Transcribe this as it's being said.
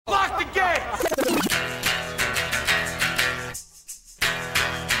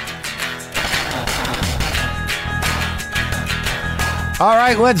All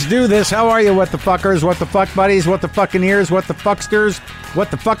right, let's do this. How are you, what the fuckers, what the fuck buddies, what the fucking ears, what the fucksters, what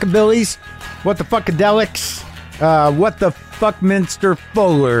the fuckabillies, what the fuckadelics, what the fuckminster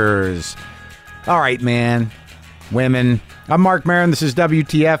fullers. All right, man, women. I'm Mark Maron. This is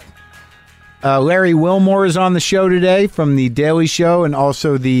WTF. Larry Wilmore is on the show today from The Daily Show and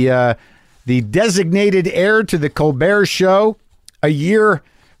also the designated heir to the Colbert Show. A year,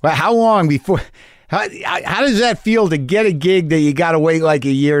 well, how long before... How does that feel to get a gig that you got to wait like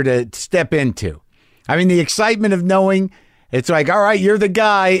a year to step into? I mean, the excitement of knowing it's like, all right, you're the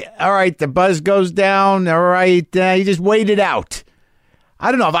guy. All right, the buzz goes down. All right, you just wait it out.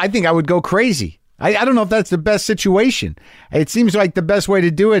 I don't know. I think I would go crazy. I don't know if that's the best situation. It seems like the best way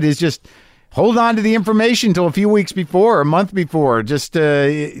to do it is just hold on to the information till a few weeks before or a month before, just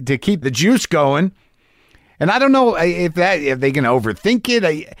to keep the juice going. And I don't know if they can overthink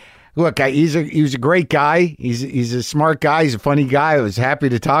it. Look, he's a great guy. He's a smart guy. He's a funny guy. I was happy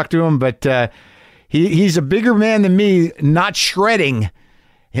to talk to him, but he's a bigger man than me, not shredding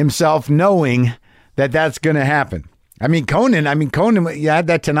himself, knowing that that's going to happen. Conan, you had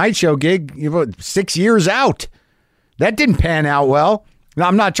that Tonight Show gig 6 years out. That didn't pan out well. Now,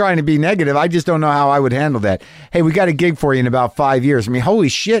 I'm not trying to be negative. I just don't know how I would handle that. Hey, we got a gig for you in about 5 years. Holy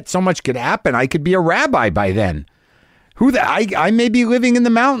shit, so much could happen. I could be a rabbi by then. I may be living in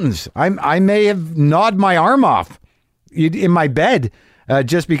the mountains. I may have gnawed my arm off in my bed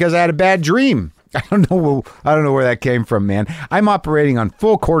just because I had a bad dream. I don't know where that came from, man. I'm operating on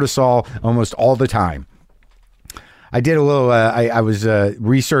full cortisol almost all the time. I did a little. I was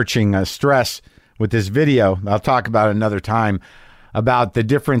researching stress with this video. I'll talk about it another time about the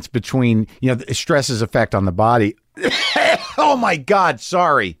difference between stress's effect on the body. Oh my God!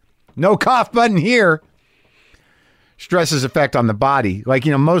 Sorry, no cough button here. Stress's effect on the body.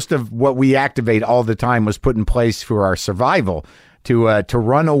 Most of what we activate all the time was put in place for our survival to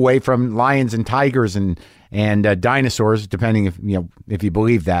run away from lions and tigers and dinosaurs, depending if you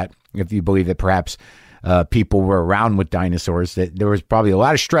believe that. If you believe that perhaps people were around with dinosaurs, that there was probably a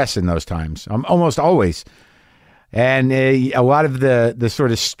lot of stress in those times, almost always. And a lot of the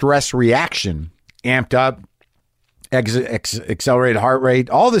sort of stress reaction, amped up, accelerated heart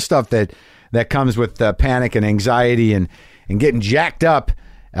rate, all the stuff that comes with panic and anxiety and getting jacked up,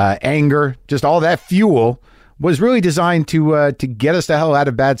 anger, just all that fuel was really designed to get us the hell out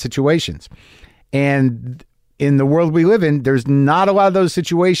of bad situations. And in the world we live in, there's not a lot of those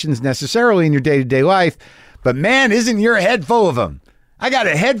situations necessarily in your day-to-day life, but man, isn't your head full of them? I got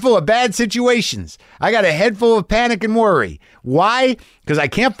a head full of bad situations. I got a head full of panic and worry. Why? Because I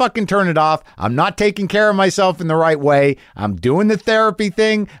can't fucking turn it off. I'm not taking care of myself in the right way. I'm doing the therapy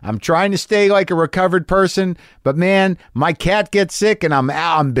thing. I'm trying to stay like a recovered person. But man, my cat gets sick and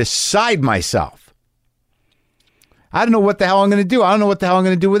I'm beside myself. I don't know what the hell I'm going to do. I don't know what the hell I'm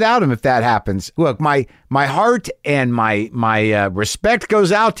going to do without him if that happens. Look, my heart and my respect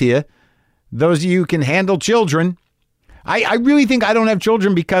goes out to you. Those of you who can handle children. I really think I don't have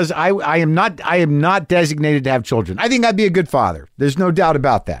children because I am not designated to have children. I think I'd be a good father. There's no doubt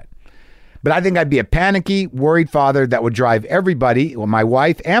about that. But I think I'd be a panicky, worried father that would drive everybody, my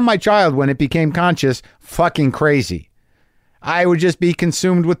wife and my child, when it became conscious, fucking crazy. I would just be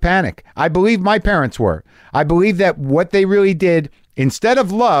consumed with panic. I believe my parents were. I believe that what they really did, instead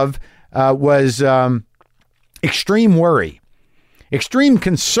of love, was extreme worry, extreme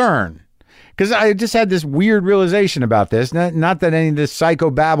concern. Because I just had this weird realization about this. Not that any of this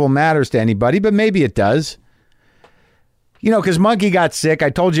psychobabble matters to anybody, but maybe it does. Because Monkey got sick.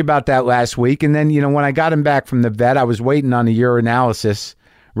 I told you about that last week. And then, when I got him back from the vet, I was waiting on the urinalysis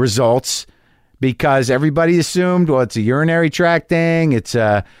results because everybody assumed, well, it's a urinary tract thing. It's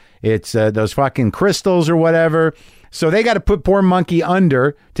those fucking crystals or whatever. So they got to put poor Monkey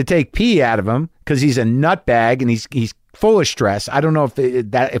under to take pee out of him because he's a nutbag and he's full of stress. I don't know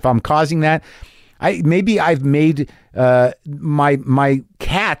if I'm causing that. Maybe I've made my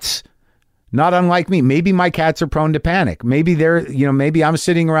cats not unlike me. Maybe my cats are prone to panic. Maybe maybe I'm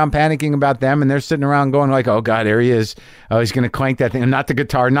sitting around panicking about them and they're sitting around going like, oh God, here he is. Oh, he's going to clank that thing. Not the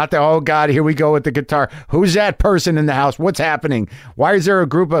guitar, oh God, here we go with the guitar. Who's that person in the house? What's happening? Why is there a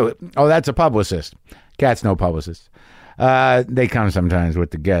group of, oh, that's a publicist. Cats no publicists. They come sometimes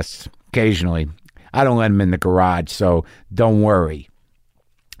with the guests, occasionally. I don't let them in the garage, so don't worry.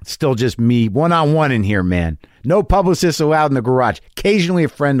 It's still just me, one-on-one in here, man. No publicists allowed in the garage. Occasionally a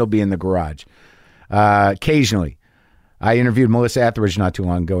friend will be in the garage. Occasionally. I interviewed Melissa Etheridge not too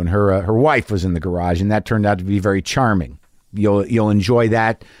long ago, and her wife was in the garage, and that turned out to be very charming. You'll enjoy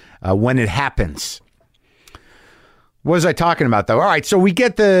that when it happens. What was I talking about, though? All right, so we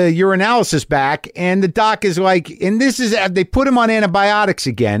get the urinalysis back, and the doc is like, and this is, they put him on antibiotics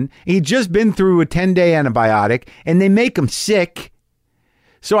again. He'd just been through a 10-day antibiotic, and they make him sick.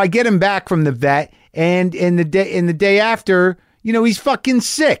 So I get him back from the vet, and in the day after, he's fucking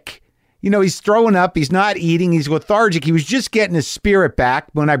sick. He's throwing up, he's not eating, he's lethargic. He was just getting his spirit back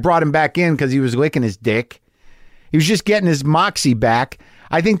when I brought him back in because he was licking his dick. He was just getting his moxie back.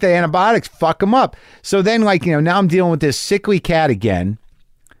 I think the antibiotics fuck him up. So then, now I'm dealing with this sickly cat again.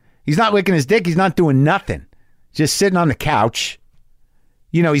 He's not licking his dick. He's not doing nothing. Just sitting on the couch.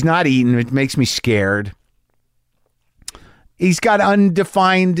 He's not eating. It makes me scared. He's got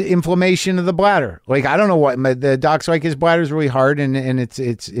undefined inflammation of the bladder. I don't know what. The doc's like, his bladder's really hard and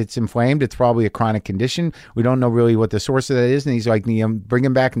it's inflamed. It's probably a chronic condition. We don't know really what the source of that is. And he's like, bring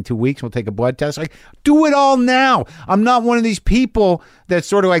him back in 2 weeks. We'll take a blood test. Do it all now. I'm not one of these people that's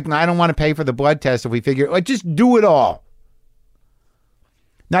sort of like, I don't want to pay for the blood test if we figure, just do it all.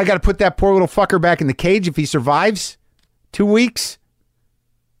 Now I got to put that poor little fucker back in the cage if he survives 2 weeks.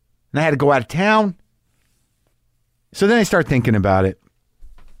 And I had to go out of town. So then I start thinking about it.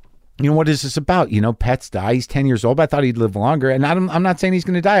 What is this about? Pets die. He's 10 years old. But I thought he'd live longer. And I'm not saying he's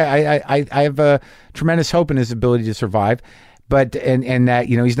going to die. I have a tremendous hope in his ability to survive. But, and that,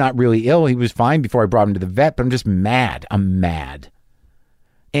 he's not really ill. He was fine before I brought him to the vet. But I'm just mad. I'm mad.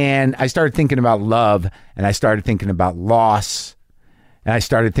 And I started thinking about love. And I started thinking about loss. And I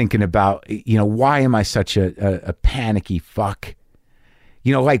started thinking about, why am I such a panicky fuck?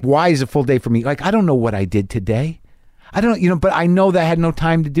 Why is a full day for me? I don't know what I did today. I don't, but I know that I had no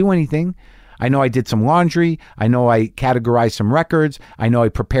time to do anything. I know I did some laundry. I know I categorized some records. I know I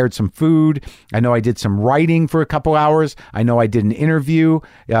prepared some food. I know I did some writing for a couple hours. I know I did an interview.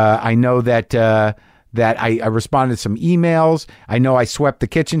 I know that I responded to some emails. I know I swept the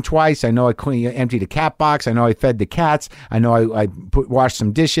kitchen twice. I know I emptied a cat box. I know I fed the cats. I know I washed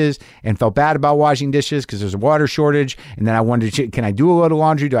some dishes and felt bad about washing dishes because there's a water shortage. And then I wondered, can I do a load of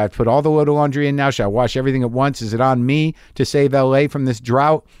laundry? Do I have to put all the load of laundry in now? Should I wash everything at once? Is it on me to save LA from this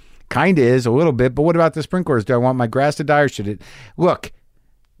drought? Kind of is a little bit, but what about the sprinklers? Do I want my grass to die or should it? Look,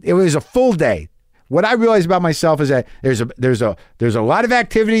 it was a full day. What I realize about myself is that there's a lot of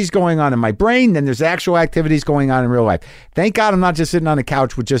activities going on in my brain, then there's actual activities going on in real life. Thank God I'm not just sitting on the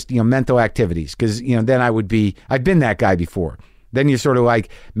couch with just mental activities, because then I've been that guy before. Then you're sort of like,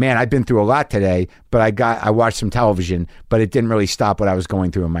 man, I've been through a lot today, but I watched some television, but it didn't really stop what I was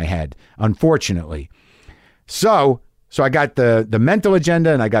going through in my head, unfortunately. So I got the mental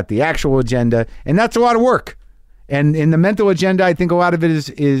agenda and I got the actual agenda, and that's a lot of work. And in the mental agenda, I think a lot of it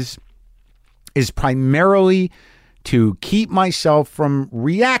is primarily to keep myself from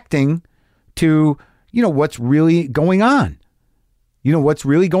reacting to, what's really going on. What's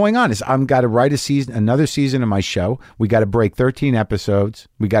really going on is I've got to write another season of my show. We got to break 13 episodes.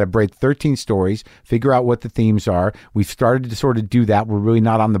 We got to break 13 stories, figure out what the themes are. We've started to sort of do that. We're really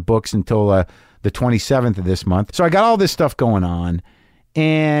not on the books until the 27th of this month. So I got all this stuff going on,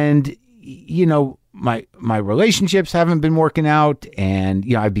 and, my relationships haven't been working out, and,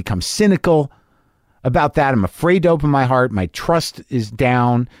 I've become cynical about that. I'm afraid to open my heart. My trust is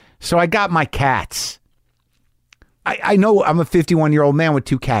down. So I got my cats. I know I'm a 51-year-old man with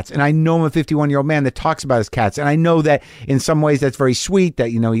 2 cats, and I know I'm a 51-year-old man that talks about his cats, and I know that in some ways that's very sweet that,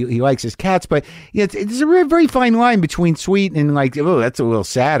 he likes his cats, but it's a very, very fine line between sweet and oh, that's a little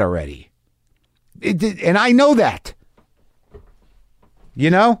sad already. And I know that.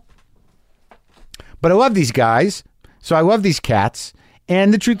 But I love these guys, so I love these cats.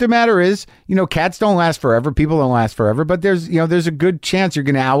 And the truth of the matter is, cats don't last forever. People don't last forever. But there's a good chance you're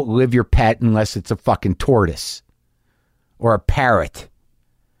going to outlive your pet unless it's a fucking tortoise or a parrot.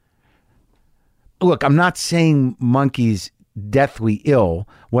 Look, I'm not saying monkeys deathly ill.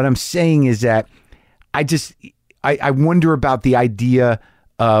 What I'm saying is that I wonder about the idea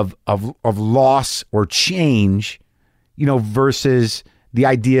of loss or change, versus the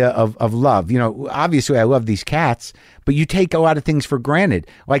idea of love. Obviously I love these cats, but you take a lot of things for granted.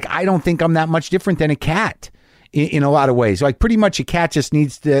 I don't think I'm that much different than a cat in a lot of ways. Pretty much a cat just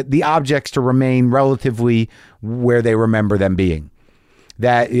needs the objects to remain relatively where they remember them being.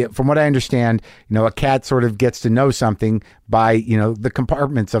 That, from what I understand, a cat sort of gets to know something by, the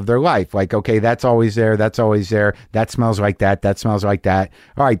compartments of their life. Okay, that's always there. That's always there. That smells like that. That smells like that.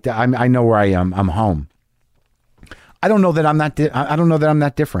 All right, I know where I am. I'm home. I don't know that I'm not. I don't know that I'm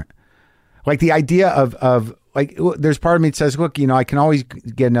that different. The idea of there's part of me that says, look, I can always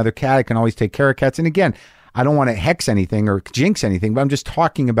get another cat. I can always take care of cats. And again, I don't want to hex anything or jinx anything, but I'm just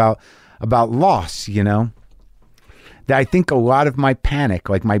talking about loss. that I think a lot of my panic,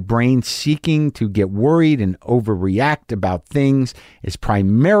 like my brain seeking to get worried and overreact about things, is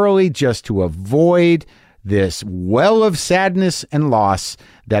primarily just to avoid this well of sadness and loss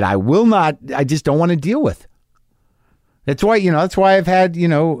that I just don't want to deal with. That's why, that's why I've had,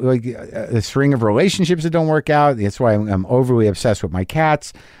 like a string of relationships that don't work out. That's why I'm overly obsessed with my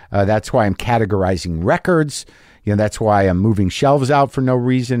cats. That's why I'm categorizing records. That's why I'm moving shelves out for no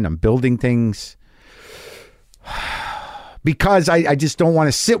reason. I'm building things. Because I just don't want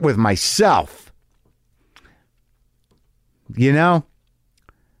to sit with myself.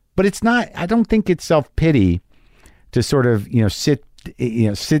 But it's not, I don't think it's self-pity to sort of,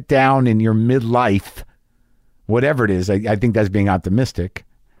 sit down in your midlife, whatever it is. I think that's being optimistic.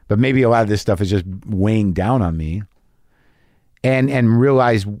 But maybe a lot of this stuff is just weighing down on me. And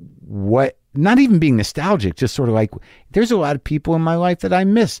realize what, not even being nostalgic, just sort of like, there's a lot of people in my life that I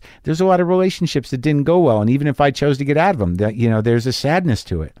miss. There's a lot of relationships that didn't go well. And even if I chose to get out of them, there's a sadness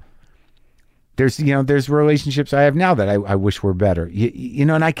to it. There's relationships I have now that I wish were better,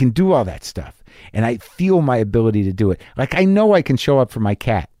 and I can do all that stuff. And I feel my ability to do it. Like, I know I can show up for my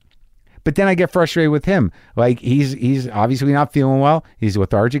cat. But then I get frustrated with him. Like, he's obviously not feeling well. He's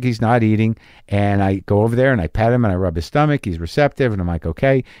lethargic. He's not eating. And I go over there and I pet him and I rub his stomach. He's receptive. And I'm like,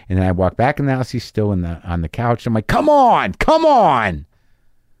 okay. And then I walk back in the house. He's still on the couch. I'm like, come on.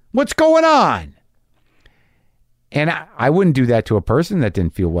 What's going on? And I wouldn't do that to a person that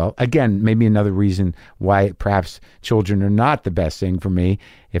didn't feel well. Again, maybe another reason why perhaps children are not the best thing for me.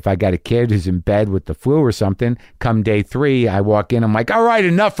 If I got a kid who's in bed with the flu or something, come day 3, I walk in, I'm like, all right,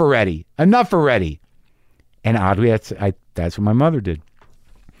 enough already. And oddly, that's what my mother did.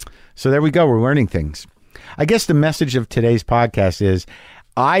 So there we go. We're learning things. I guess the message of today's podcast is,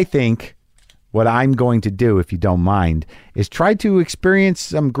 I think what I'm going to do, if you don't mind, is try to experience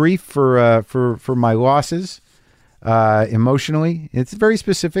some grief for my losses. Emotionally. It's very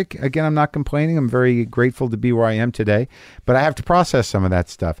specific. Again, I'm not complaining. I'm very grateful to be where I am today, but I have to process some of that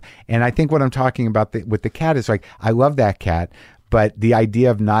stuff. And I think what I'm talking about with the cat is like, I love that cat, but the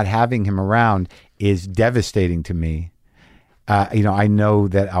idea of not having him around is devastating to me. I know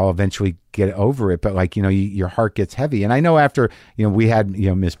that I'll eventually get over it, but like, your heart gets heavy. And I know after, we had,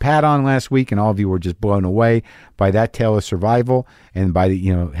 Miss Pat on last week, and all of you were just blown away by that tale of survival and by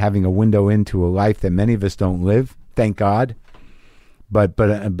the, having a window into a life that many of us don't live. Thank God, but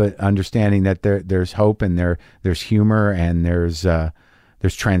understanding that there's hope and there's humor and there's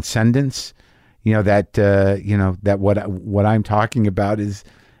transcendence. That what I'm talking about is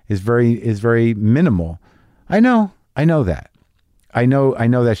very minimal. I know that. I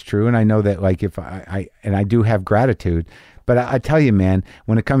know that's true, and I know that, like, if I do have gratitude. But I tell you, man,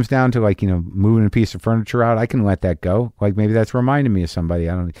 when it comes down to, like, moving a piece of furniture out, I can let that go. Like, maybe that's reminding me of somebody.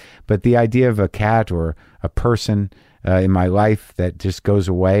 But the idea of a cat or a person in my life that just goes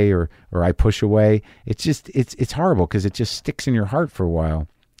away or I push away, it's horrible because it just sticks in your heart for a while.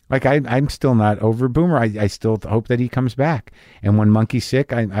 Like, I'm still not over Boomer. I still hope that he comes back. And when Monkey's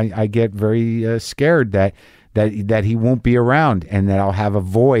sick, I get very scared that he won't be around and that I'll have a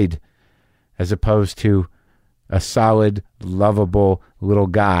void as opposed to a solid, lovable little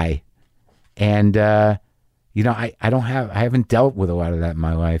guy. And, I haven't dealt with a lot of that in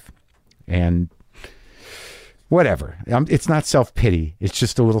my life. And whatever. It's not self-pity. It's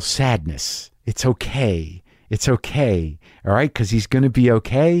just a little sadness. It's okay. It's okay. All right? Because he's going to be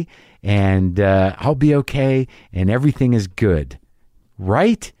okay. And I'll be okay. And everything is good.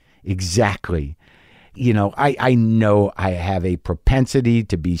 Right? Exactly. I know I have a propensity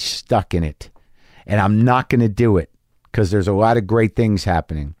to be stuck in it. And I'm not going to do it because there's a lot of great things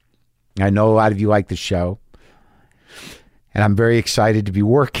happening. I know a lot of you like the show. And I'm very excited to be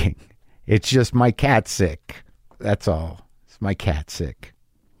working. It's just my cat's sick. That's all. It's my cat sick.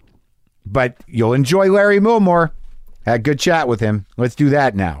 But you'll enjoy Larry Wilmore. Had a good chat with him. Let's do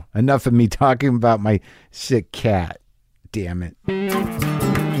that now. Enough of me talking about my sick cat. Damn it.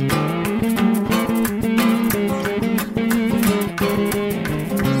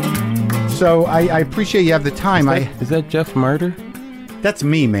 So I appreciate you have the time. Is that Jeff Martyr? That's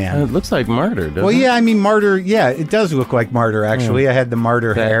me, man. It looks like Martyr, doesn't it? Well, yeah, I mean, Martyr, yeah, it does look like Martyr, actually. I had the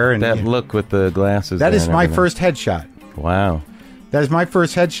Martyr hair. And that look with the glasses. That is my first headshot. Wow. That is my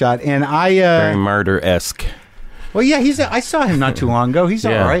first headshot, and very Martyr-esque. Well, yeah, I saw him not too long ago. He's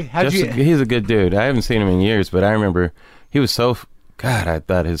all right. He's a good dude. I haven't seen him in years, but I remember he was so... God, I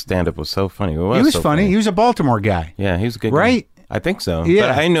thought his stand-up was so funny. He was funny. He was a Baltimore guy. Yeah, he was a good guy. I think so. Yeah.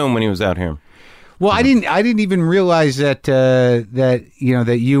 But I knew him when he was out here. Well, I didn't even realize that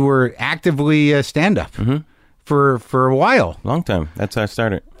you were actively stand-up for a while. Long time. That's how I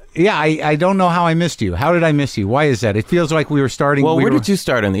started. Yeah, I don't know how I missed you. How did I miss you? Why is that? It feels like we were starting. Well, where did you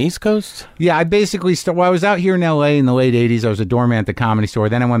start? On the East Coast? Yeah, I basically I was out here in L.A. in the late 80s. I was a doorman at the Comedy Store.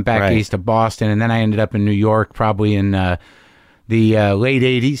 Then I went back east to Boston, and then I ended up in New York probably in the late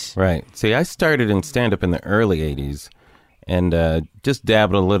 80s. Right. See, I started in stand-up in the early 80s and just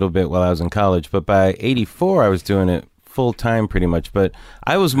dabbled a little bit while I was in college. But by 84, I was doing it full-time pretty much. But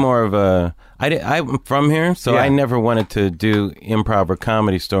I was more of I'm from here, so I never wanted to do improv or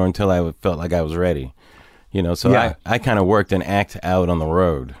Comedy Store until I felt like I was ready. So I kind of worked and act out on the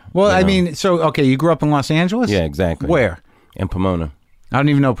road. Well, I mean, okay, you grew up in Los Angeles? Yeah, exactly. Where? In Pomona. I don't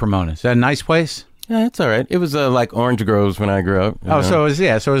even know Pomona. Is that a nice place? Yeah, it's all right. It was like orange groves when I grew up. So it was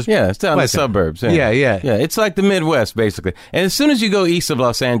it's down in the suburbs. Yeah. Yeah. It's like the Midwest, basically. And as soon as you go east of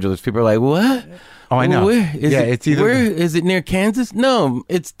Los Angeles, people are like, what? Oh, I know. Where is it? Where is it? Near Kansas? No,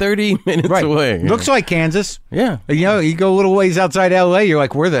 it's 30 minutes away. Looks like Kansas. Yeah. You go a little ways outside L.A., you're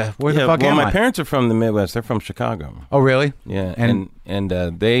like, where the fuck am I? Well, my parents are from the Midwest. They're from Chicago. Oh, really? Yeah.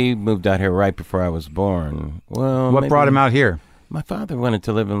 And they moved out here right before I was born. Well, what brought him out here? My father wanted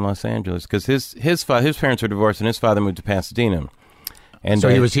to live in Los Angeles because his parents were divorced and his father moved to Pasadena. And so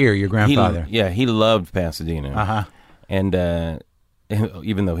he was here, your grandfather. He loved Pasadena. Uh-huh. And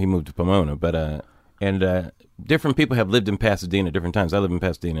even though he moved to Pomona, but different people have lived in Pasadena at different times. I live in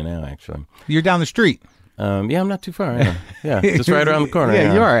Pasadena now, actually. You're down the street. I'm not too far. Yeah, just right around the corner.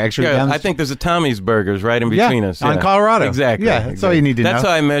 Yeah, you are actually. Yeah, I think there's a Tommy's Burgers right in between us. On Colorado. Exactly. Yeah, that's all you need to know. That's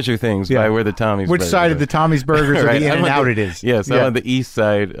how I measure things by where the Tommy's. Which Burgers side of the Tommy's Burgers or the In-N-Out it is? Yes, I'm on the east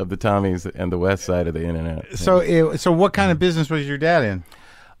side of the Tommy's and the west side of the In-N-Out. So what kind of business was your dad in?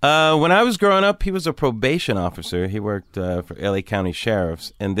 When I was growing up, he was a probation officer. He worked for L.A. County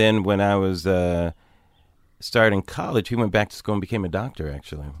Sheriffs, and then when I was starting college, he went back to school and became a doctor,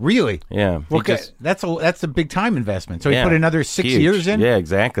 actually. Really? Yeah. Well, that's a big time investment. So he put another 6 years in? Yeah,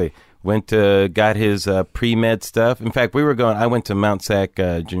 exactly. Got his pre-med stuff. In fact, I went to Mount Sac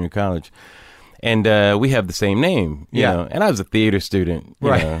Junior College. And we have the same name, you know. And I was a theater student, you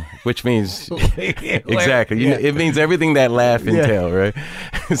know, which means exactly. It means everything that laugh entail, right?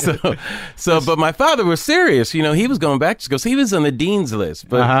 But my father was serious. He was going back to school. So he was on the dean's list.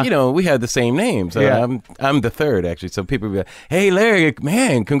 But we had the same name. So I'm the third, actually. So people would be like, "Hey, Larry,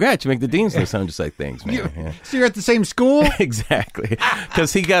 man, congrats, you make the dean's list." I'm just like, "Thanks, man." So you're at the same school? Exactly,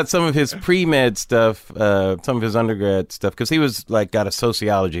 because he got some of his pre-med stuff, some of his undergrad stuff, because he was got a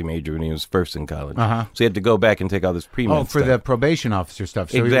sociology major when he was first in college. So he had to go back and take all this pre-med stuff. For the probation officer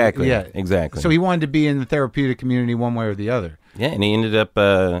stuff. So exactly. Exactly. So he wanted to be in the therapeutic community one way or the other. Yeah, and he ended up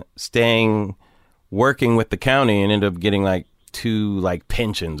working with the county and ended up getting 2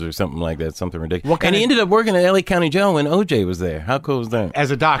 pensions or something like that, something ridiculous. And he ended up working at LA County Jail when OJ was there. How cool was that? As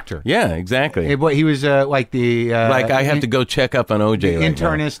a doctor. Yeah, exactly. He was I have to go check up on OJ. The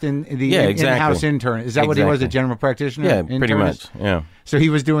internist in the in-house intern. Is that what he was, a general practitioner? Yeah, pretty much. Yeah. So he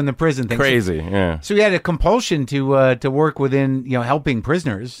was doing the prison thing. Crazy, yeah. So he had a compulsion to work within, helping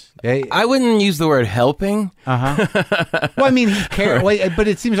prisoners. I wouldn't use the word helping. Well, I mean, he cared, but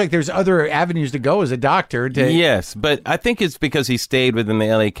it seems like there's other avenues to go as a doctor. Yes, but I think it's because he stayed within the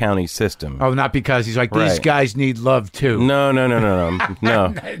LA County system. Oh, not because he's like, these guys need love too. No. No.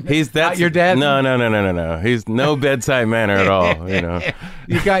 That's not your dad? No. He's no bedside manner at all.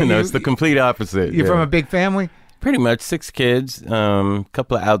 It's the complete opposite. You're from a big family? Pretty much 6 kids,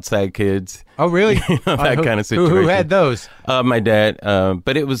 couple of outside kids. Oh, really? That kind of situation. Who had those? My dad,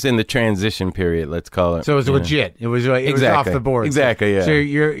 but it was in the transition period, let's call it. So it was legit. It was off the board. Exactly, yeah. So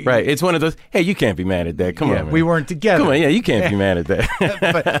you're right. It's one of those, hey, you can't be mad at that. Come on, man. We weren't together. Come on, you can't be mad at that.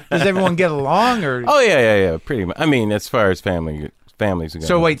 But does everyone get along? Or? Oh, yeah, pretty much. I mean, as far as families go.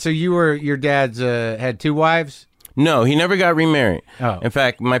 So wait, so your dad's had 2 wives? No, he never got remarried. Oh. In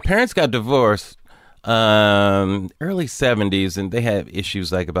fact, my parents got divorced early 70s, and they had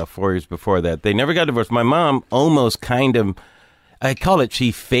issues about 4 years before that. They never got divorced. My mom almost kind of, I call it,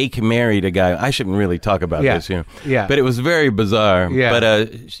 she fake married a guy. I shouldn't really talk about this, Yeah. But it was very bizarre. Yeah.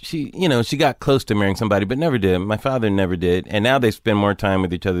 But she got close to marrying somebody, but never did. My father never did. And now they spend more time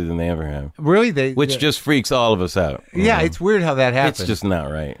with each other than they ever have. Really? Which just freaks all of us out. Yeah, it's weird how that happens. It's just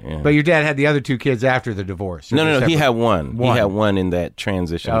not right. Yeah. But your dad had the other 2 kids after the divorce? No. He had one. He had one in that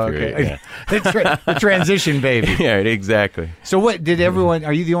transition period. Okay. Yeah. The transition baby. Yeah, exactly. So what, did everyone,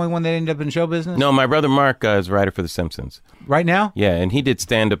 are you the only one that ended up in show business? No, my brother Mark is a writer for The Simpsons. Right now? Yeah, and he did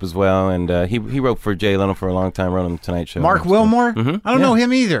stand-up as well, and he wrote for Jay Leno for a long time, wrote on The Tonight Show. Mark Wilmore? Mm-hmm. I don't know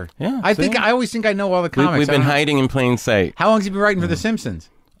him either. Yeah, I always think I know all the comics. We've been hiding in plain sight. How long has he been writing for The Simpsons?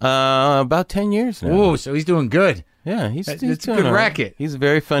 About 10 years now. Oh, so he's doing good. Yeah, he's It's a doing good all right. racket. He's a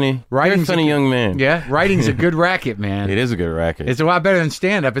very funny young man. Yeah, writing's a good racket, man. It is a good racket. It's a lot better than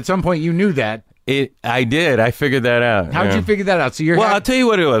stand-up. At some point, you knew that. I did. I figured that out. How did you figure that out? So I'll tell you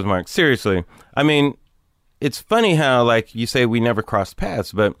what it was, Mark. Seriously. I mean, it's funny how, like, you say we never crossed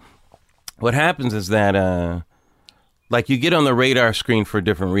paths, but what happens is that, like, you get on the radar screen for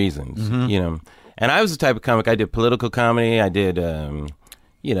different reasons, you know. And I was the type of comic, I did political comedy, I did,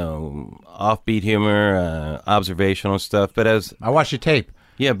 you know, offbeat humor, observational stuff, but I watched your tape.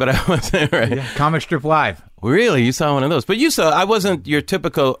 Yeah, but I wasn't, right? Yeah, Comic Strip Live. Really? You saw one of those? But I wasn't your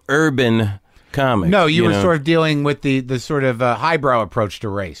typical urban comic. No, you were sort of dealing with the sort of highbrow approach to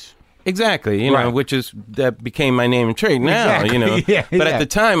race. Exactly, you know, that became my name and trade now, you know. But at the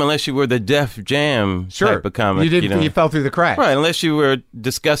time, unless you were the Def Jam type of comic, you fell through the cracks. Right, unless you were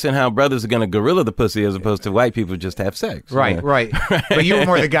discussing how brothers are going to gorilla the pussy as opposed to white people just have sex. Right, you know? right. But you were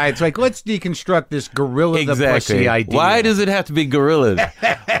more the guy, it's like, let's deconstruct this gorilla the pussy idea. Why does it have to be gorillas?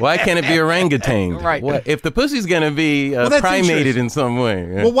 Why can't it be orangutan? Right. If the pussy's going to be primated in some way.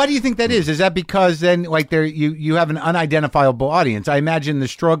 Yeah. Well, why do you think that is? Is that because then, like, you have an unidentifiable audience? I imagine the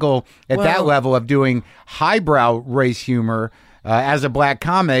struggle at that level of doing highbrow race humor as a black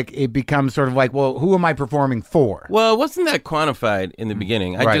comic, it becomes sort of like, well, who am I performing for? Well, wasn't that quantified in the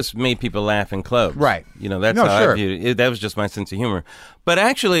beginning? I just made people laugh in clubs. Right. You know, that's how I viewed it. That was just my sense of humor. But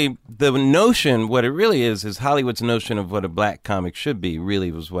actually, the notion, what it really is Hollywood's notion of what a black comic should be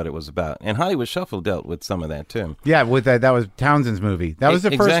really was what it was about. And Hollywood Shuffle dealt with some of that, too. Yeah, with that was Townsend's movie. That was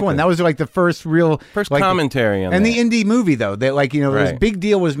the first one. That was like the first real... commentary on that. And the indie movie, though. That, like, you know, this big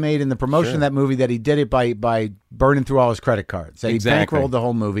deal was made in the promotion of that movie that he did it by burning through all his credit cards. That he bankrolled the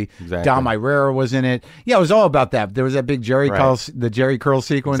whole movie. Exactly. Dom Irrera was in it. Yeah, it was all about that. There was that big Jerry curl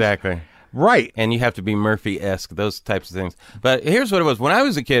sequence. Exactly. Right. And you have to be Murphy-esque, those types of things. But here's what it was. When I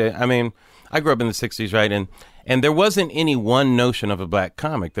was a kid, I mean, I grew up in the 60s, right? And there wasn't any one notion of a black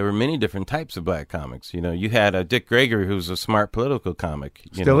comic. There were many different types of black comics. You know, you had Dick Gregory, who's a smart political comic.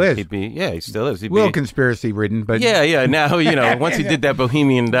 He still is. He still is. He'd be conspiracy-ridden, but... Yeah. Now, you know, once he did that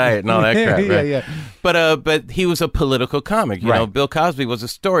Bohemian Diet and all that crap, right? Yeah. But he was a political comic. You know, Bill Cosby was a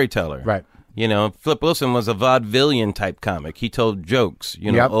storyteller. Right. You know, Flip Wilson was a vaudevillian type comic. He told jokes,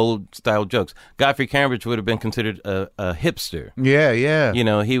 you know, old style jokes. Godfrey Cambridge would have been considered a hipster. Yeah. You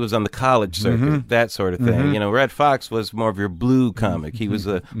know, he was on the college circuit, that sort of thing. You know, Red Fox was more of your blue comic. He was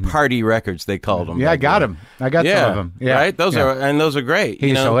a party records, they called him. Yeah, I got him. I got some of them. Yeah. Right? Those are great.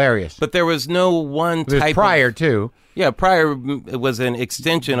 He's hilarious. But there was no one type Pryor, too. Yeah, Pryor was an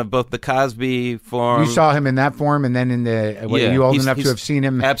extension of both the Cosby form. You saw him in that form, and then in the... Were you old enough to have seen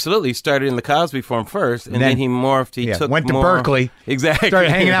him? Absolutely. He started in the Cosby form first, and then he morphed. He went to Berkeley. Exactly.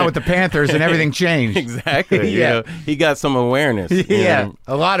 Started hanging out with the Panthers, and everything changed. Exactly. You know, he got some awareness. Yeah,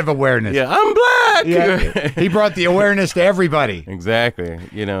 a lot of awareness. Yeah, I'm black. Yeah. He brought the awareness to everybody. Exactly.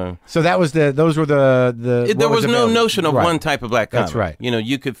 You know. So those were the there was no notion of one type of black comic. That's right. You know,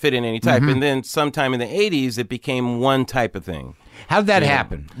 you could fit in any type, and then sometime in the 80s, it became one type of thing. How did that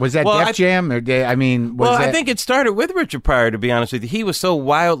happen? Was that Def Jam? Or I think it started with Richard Pryor, to be honest with you. He was so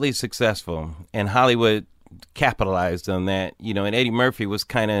wildly successful, and Hollywood capitalized on that. You know, and Eddie Murphy was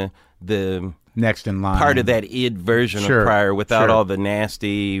kind of the next in line, part of that id version of Pryor without all the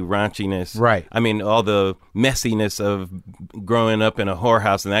nasty raunchiness. Right. I mean, all the messiness of growing up in a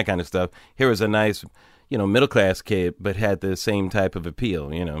whorehouse and that kind of stuff. Here was a nice, you know, middle-class kid, but had the same type of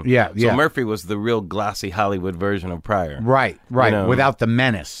appeal, you know. So Murphy was the real glossy Hollywood version of Pryor. Right, you know? Without the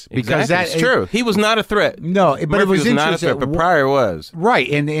menace. Because that's true. He was not a threat. No, but Murphy it was not a threat, but Pryor was. Right,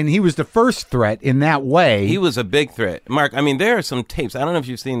 and he was the first threat in that way. He was a big threat. Mark, I mean, there are some tapes, I don't know if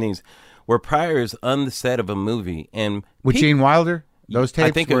you've seen these, where Pryor is on the set of a movie. And with Gene Wilder? Those tapes?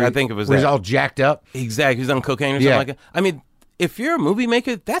 I think it was that. He's all jacked up? Exactly. He's on cocaine or something like that. I mean, if you're a movie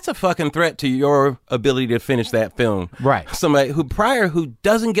maker, that's a fucking threat to your ability to finish that film. Right. Somebody Pryor who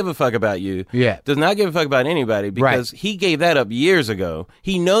doesn't give a fuck about you. Yeah. Does not give a fuck about anybody because he gave that up years ago.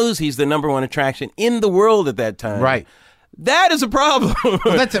 He knows he's the number one attraction in the world at that time. Right. That is a problem.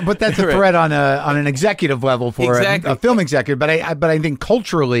 Well, that's a threat on an executive level for a film executive. But I think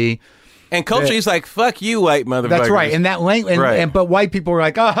culturally. And culture is like, fuck you, white motherfuckers. That's right. And that language, but white people were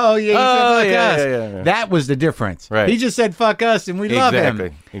like, oh, yeah, fuck us. Yeah. That was the difference. Right. He just said, fuck us, and we love him.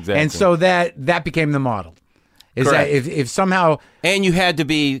 Exactly. And so that became the model. Is Correct. that if somehow... And you had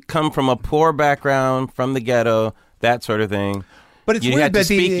to come from a poor background, from the ghetto, that sort of thing. But it's you weird had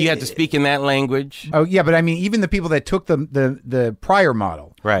you had to speak in that language. Oh, yeah, but I mean, even the people that took the Pryor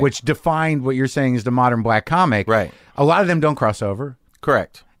model, which defined what you're saying is the modern black comic, right? A lot of them don't cross over.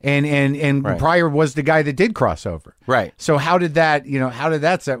 Correct. And Right. Pryor was the guy that did crossover. Right. So how did that,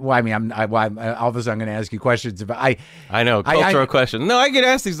 well, I mean, all of a sudden I'm going to ask you questions about, I know, cultural questions. No, I get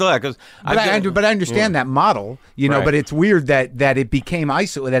asked these a lot. But I understand that model, Right. but it's weird that it became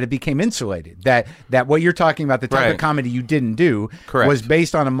isolated, that it became insulated, that what you're talking about, the type Right. of comedy you didn't do Correct. was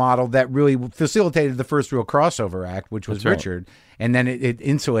based on a model that really facilitated the first real crossover act, which was That's right. Richard, and then it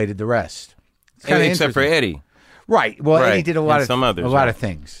insulated the rest. It's And kinda except for interesting. Eddie. Right. Well, Right. Eddie did a lot And of some others, a lot right. of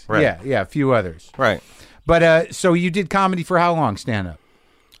things. Right. Yeah, a few others. Right. But so you did comedy for how long, stand up?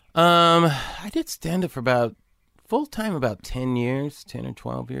 I did stand up for about full time about 10 years, 10 or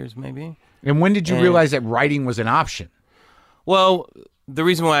 12 years maybe. And when did you realize that writing was an option? Well, the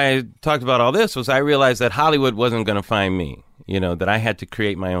reason why I talked about all this was I realized that Hollywood wasn't going to find me, that I had to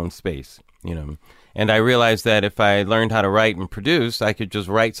create my own space, And I realized that if I learned how to write and produce, I could just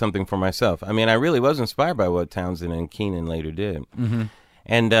write something for myself. I mean, I really was inspired by what Townsend and Keenan later did. Mm-hmm.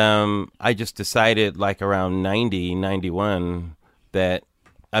 And I just decided like around 90, 91 that,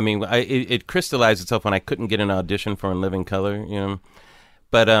 it crystallized itself when I couldn't get an audition for In Living Color,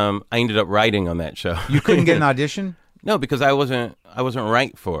 But I ended up writing on that show. You couldn't get an audition? No, because I wasn't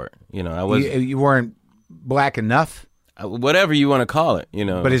right for it. I was You weren't black enough? whatever you want to call it,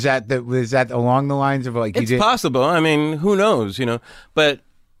 But is that along the lines of like you It's did? possible. I mean, who knows, But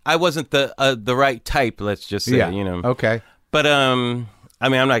I wasn't the right type, let's just say, Okay. But I'm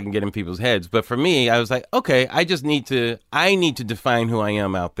not going to get in people's heads, but for me, I was like, okay, I need to define who I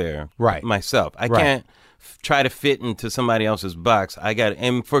am out there, Right. myself. I Right. can't try to fit into somebody else's box.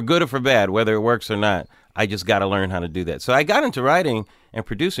 And for good or for bad, whether it works or not, I just got to learn how to do that. So I got into writing and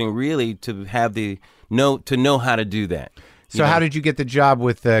producing really to have to know how to do that. So how did you get the job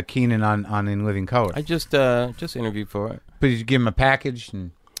with Keenan on In Living Color? I just interviewed for it. But did you give him a package?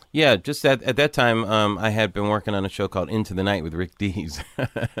 And... Yeah, just at that time, I had been working on a show called Into the Night with Rick Dees.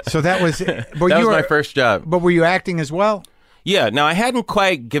 So that was that was my first job. But were you acting as well? Yeah. Now, I hadn't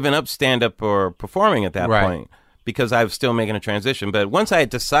quite given up stand-up or performing at that Right. point because I was still making a transition. But once I had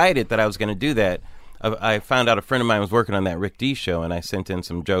decided that I was going to do that, I found out a friend of mine was working on that Rick Dees show, and I sent in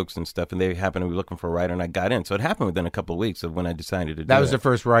some jokes and stuff, and they happened to be looking for a writer, and I got in. So it happened within a couple of weeks of when I decided to do that. That was the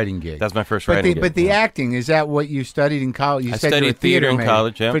first writing gig. That was my first writing gig. But the yeah. acting, is that what you studied in college? You I said you were studied theater in major.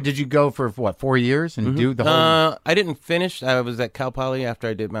 college, yeah. But did you go for, 4 years and do the whole... I didn't finish. I was at Cal Poly after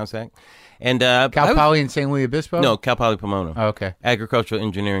I did Mount Sac. And Cal Poly in St. Louis Obispo? No, Cal Poly Pomona. Oh, okay. Agricultural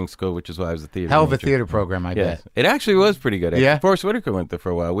Engineering School, which is why I was a theater Hell of a major. theater program, I Yes. bet. It actually was pretty good. Yeah? Forrest Whitaker went there for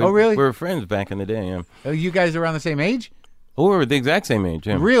a while. Oh, really? We were friends back in the day, yeah. Oh, you guys around the same age? Oh, we were the exact same age,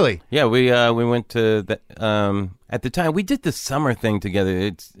 yeah. Really? Yeah, we went to the at the time we did the summer thing together.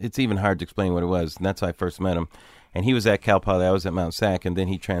 It's even hard to explain what it was, and that's how I first met him. And he was at Cal Poly, I was at Mount Sac, and then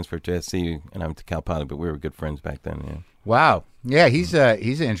he transferred to SC, and I went to Cal Poly, but we were good friends back then. Yeah. Wow. Yeah, he's an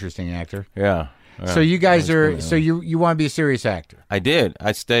interesting actor. Yeah. So you guys are so you want to be a serious actor? I did.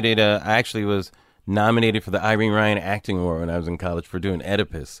 I studied. I actually was nominated for the Irene Ryan Acting Award when I was in college for doing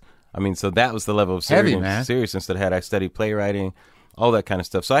Oedipus. I mean, so that was the level of Heavy, man. seriousness that I had. I studied playwriting, all that kind of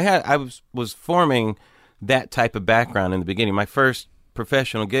stuff. So I was forming that type of background in the beginning. My first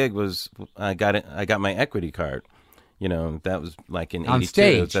professional gig was I got my equity card. That was like in '82. On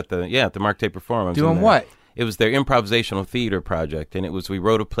stage? It was at the Mark Taper Forum. I was Doing in there. what? It was their improvisational theater project, and we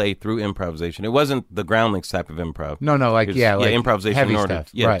wrote a play through improvisation. It wasn't the Groundlings type of improv. No, like It was, like improvisation heavy in order,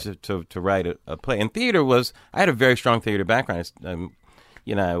 stuff. Right. to write a play. And theater I had a very strong theater background.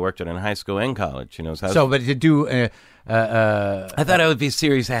 I worked it in high school and college. But to do, I thought I would be a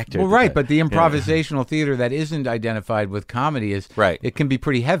serious actor. well, right. But the improvisational theater that isn't identified with comedy is Right. It can be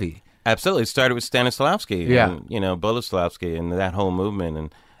pretty heavy. Absolutely. It started with Stanislavski, Yeah. and, Boleslavsky, and that whole movement,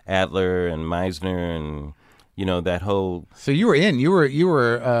 and Adler and Meisner, and that whole. So you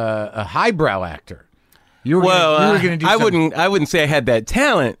were a highbrow actor. You were going to do. I wouldn't say I had that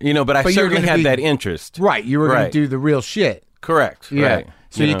talent, but I But you were certainly gonna had be- that interest. Right. You were going to Right. do the real shit. Correct. Yeah. Right.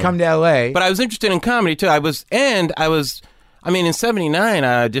 So you come to L.A. But I was interested in comedy too. In '79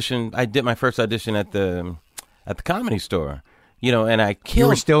 I did my first audition at the Comedy Store. And I killed. You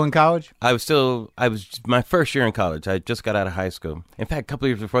were still in college? I was my first year in college. I just got out of high school. In fact, a couple of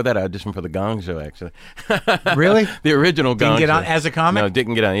years before that, I auditioned for the Gong Show, actually. Really? The original Gong Didn't get Show. on as a comic? No,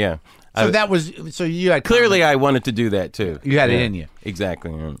 didn't get on, yeah. So you had Clearly, I wanted to do that too. You had it in you.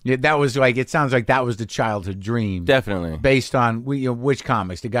 Exactly. Yeah, that was like, it sounds like that was the childhood dream. Definitely. Based on which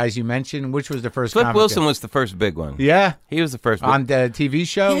comics? The guys you mentioned? Which was the first Flip comic? Wilson was the first big one. Yeah? He was the first on the TV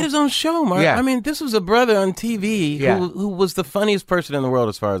show? He had his own show, Mark. Yeah. I mean, this was a brother on TV who was the funniest person in the world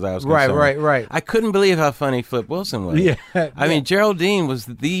as far as I was concerned. Right. I couldn't believe how funny Flip Wilson was. Yeah. I mean, Geraldine was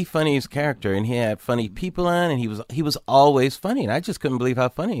the funniest character, and he had funny people on, and he was always funny, and I just couldn't believe how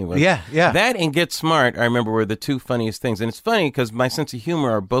funny he was. Yeah. That and Get Smart, I remember, were the two funniest things. And it's funny because my sense of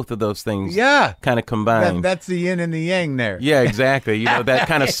humor are both of those things kind of combined. That's the yin and the yang there. Yeah, exactly. You know, that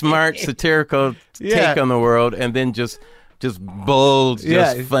kind of smart, satirical take on the world, and then just bold,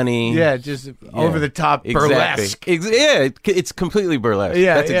 just funny. Yeah, just over the top, burlesque. It's completely burlesque.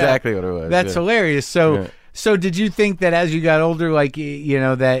 Yeah, that's exactly what it was. That's hilarious. So did you think that as you got older, like, you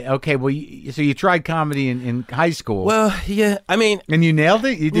know, that, okay, well, so you tried comedy in high school? Well, yeah, I mean. And you nailed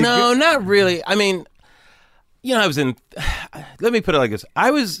it? You did No, not really. I mean, you know, let me put it like this.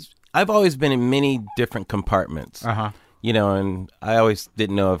 I've always been in many different compartments. Uh-huh. You know, and I always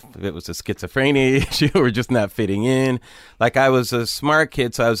didn't know if it was a schizophrenia issue or just not fitting in. Like, I was a smart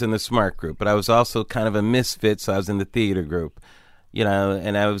kid, so I was in the smart group, but I was also kind of a misfit, so I was in the theater group. You know,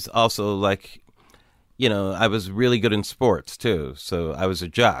 and I was also like, you know, I was really good in sports, too. So I was a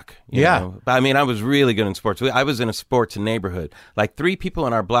jock. You know? But, I mean, I was really good in sports. I was in a sports neighborhood. Like, 3 people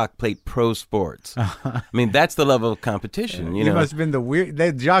on our block played pro sports. I mean, that's the level of competition, you know. must have been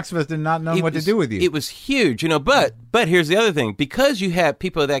the jocks must have not known what to do with you. It was huge, you know. But here's the other thing. Because you had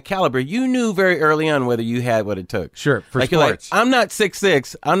people of that caliber, you knew very early on whether you had what it took. Sure, for like, sports. You're like, I'm not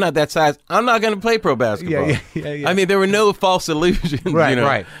 6'6", I'm not that size, I'm not going to play pro basketball. Yeah. I mean, there were no false illusions, you know.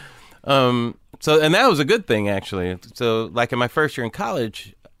 Right. So, and that was a good thing, actually. So, like in my first year in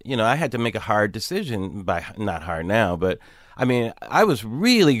college, you know, I had to make a hard decision. Not hard now, but I mean, I was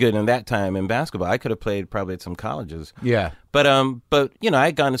really good in that time in basketball. I could have played probably at some colleges. Yeah. But you know, I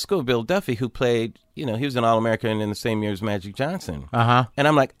had gone to school with Bill Duffy, who played, you know, he was an All-American in the same year as Magic Johnson. Uh-huh. And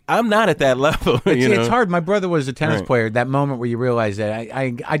I'm like, I'm not at that level. It's hard. My brother was a tennis player. That moment where you realize that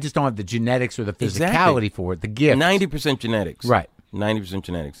I just don't have the genetics or the physicality for it, the gift. 90% genetics. Right. 90%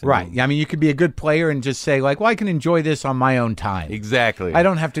 genetics. Right. I mean, you could be a good player and just say, like, well, I can enjoy this on my own time. Exactly. I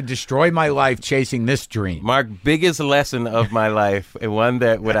don't have to destroy my life chasing this dream. Mark, biggest lesson of my life, and one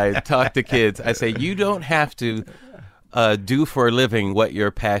that when I talk to kids, I say, you don't have to do for a living what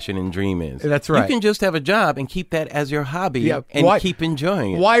your passion and dream is. That's right. You can just have a job and keep that as your hobby and keep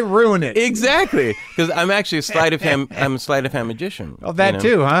enjoying it. Why ruin it? Exactly. Because I'm actually a sleight of hand magician. Oh, that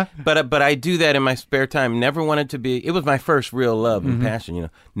too, huh? But I do that in my spare time. Never wanted to be. It was my first real love and passion. You know,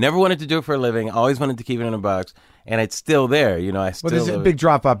 never wanted to do it for a living. Always wanted to keep it in a box. And it's still there, you know. There's a big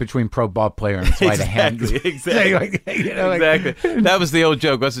drop off between pro ball player and sleight of hand. Exactly. Exactly. That was the old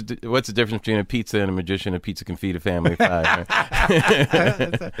joke. What's the difference between a pizza and a magician? A pizza can feed a family of 5.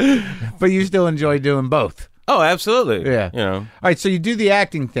 Right? But you still enjoy doing both. Oh, absolutely. Yeah. You know. All right. So you do the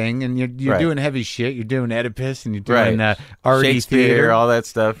acting thing, and you're doing heavy shit. You're doing Oedipus, and you're doing already Shakespeare, theater, all that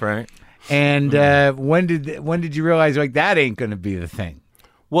stuff, right? And when did you realize like that ain't going to be the thing?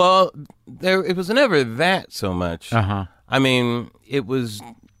 Well, it was never that so much. Uh-huh. I mean, it was.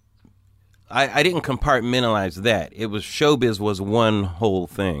 I didn't compartmentalize that. It was showbiz was one whole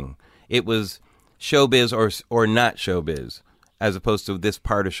thing. It was showbiz or not showbiz, as opposed to this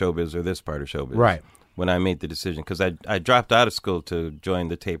part of showbiz or this part of showbiz. Right. When I made the decision, because I dropped out of school to join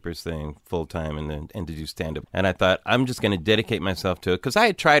the Tapers thing full time and to do stand up, and I thought I'm just going to dedicate myself to it because I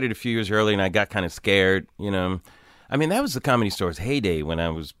had tried it a few years earlier and I got kind of scared, you know. I mean, that was the Comedy Store's heyday when I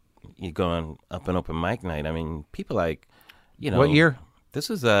was going up and open mic night. I mean, people like, you know. What year? This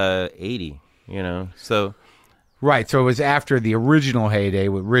was 80, you know, so. Right, so it was after the original heyday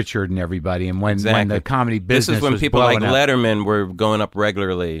with Richard and everybody, and when the comedy business this is when was people like up. Letterman were going up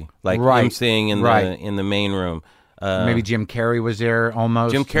regularly, like emceeing in the main room. Maybe Jim Carrey was there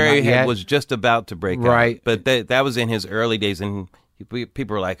almost. Jim Carrey was just about to break out, but that was in his early days, and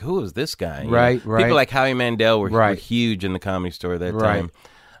people were like, "Who is this guy?" Right. People like Howie Mandel were huge in the Comedy Store at that time.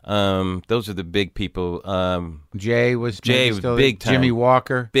 Those are the big people. Jay was big time. Jimmy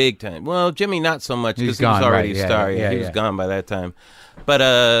Walker, big time. Well, Jimmy not so much because he gone, was already right. a star. He was gone by that time.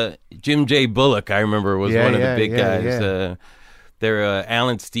 But Jim J. Bullock, I remember, was one of the big guys.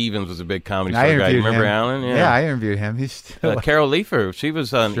 Alan Stevens was a big Comedy Store guy. Remember Alan? Yeah, I interviewed him. He's still Carol Leifer. She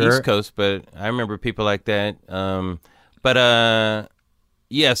was on the East Coast, but I remember people like that.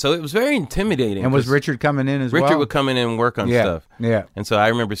 Yeah, so it was very intimidating. And was Richard coming in as well? Richard would come in and work on stuff. Yeah. And so I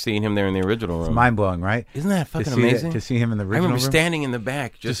remember seeing him there in the original room. It's mind-blowing, right? Isn't that fucking amazing? To see him in the original room? I remember room? standing in the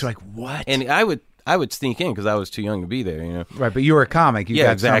back. Just like, what? And I would I would sneak in because I was too young to be there, you know. Right, but you were a comic. You yeah,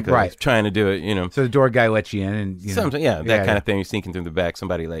 got exactly. Right. Trying to do it, you know. So the door guy let you in, and you know, that kind of thing. You're sneaking through the back.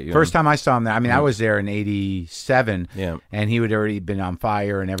 Somebody let you. First time I saw him there, I mean, I was there in '87, Yeah. and he had already been on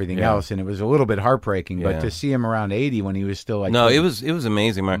fire and everything else, and it was a little bit heartbreaking. But to see him around '80 when he was still like, no, it was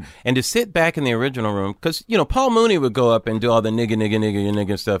amazing, Mark. And to sit back in the original room, because you know Paul Mooney would go up and do all the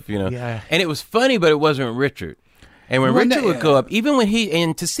nigga stuff, you know, and it was funny, but it wasn't Richard. And when Richard would go up, even when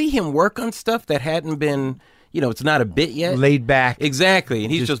and to see him work on stuff that hadn't been, you know, it's not a bit yet. Laid back. Exactly.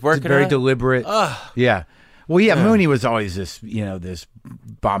 And he's just working very on it. Deliberate. Yeah. Well, Mooney was always this, you know, this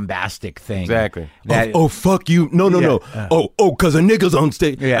bombastic thing. Exactly. That, fuck you. No. Because a nigga's on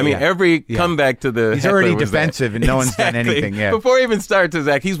stage. Yeah, I mean, every comeback to the he's already defensive and no one's done anything. Yeah. Before he even starts his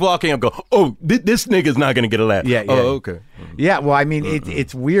act, he's walking up and go, this nigga's not going to get a laugh. Yeah. Oh, okay. Yeah, well, I mean,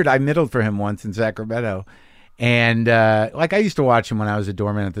 it's weird. I middled for him once in Sacramento. And like I used to watch him when I was a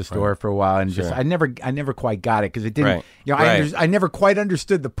doorman at the store for a while, and just I never quite got it because it didn't. You know, I never quite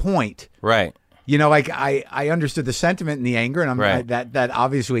understood the point. Right. You know, like I understood the sentiment and the anger, and that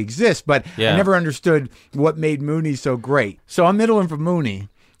obviously exists, but I never understood what made Mooney so great. So I'm middling for Mooney,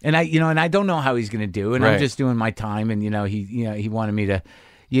 and I don't know how he's going to do, and I'm just doing my time, and he wanted me to.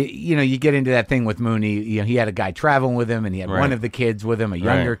 You get into that thing with Mooney. You know, he had a guy traveling with him, and he had one of the kids with him, a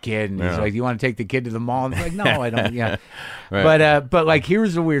younger kid, and he's like, "Do you want to take the kid to the mall?" And he's like, "No, I don't." Yeah, but like,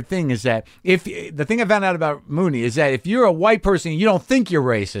 here's the weird thing: is that if the thing I found out about Mooney is that if you're a white person and you don't think you're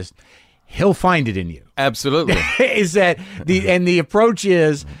racist, he'll find it in you. Absolutely. Is that the approach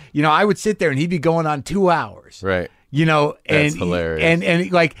is, you know, I would sit there and he'd be going on 2 hours. Right. You know, that's hilarious. And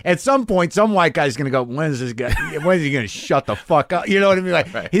like at some point, some white guy's gonna go, when is he gonna shut the fuck up? You know what I mean?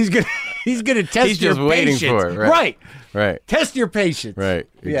 Like he's gonna test he's your just waiting patience. for it. Right. Test your patience. Right.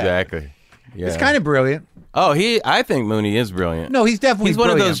 Exactly. Yeah. It's kind of brilliant. Oh, I think Mooney is brilliant. No, he's definitely one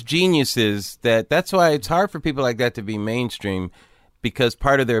brilliant. of those geniuses that's why it's hard for people like that to be mainstream. Because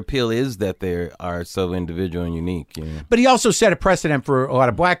part of their appeal is that they are so individual and unique. You know? But he also set a precedent for a lot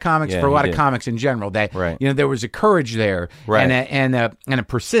of black comics, for a lot of comics in general. That you know, there was a courage there, and a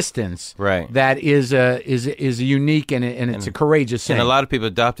persistence, that is a unique and it's a courageous thing. And a lot of people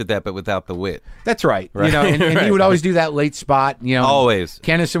adopted that, but without the wit. That's right. You know, and he would always do that late spot. You know, always.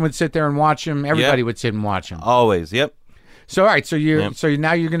 Kennison would sit there and watch him. Everybody would sit and watch him. Always. Yep. So all right. So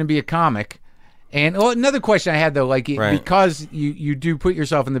now you're going to be a comic. And another question I had, though, like because you do put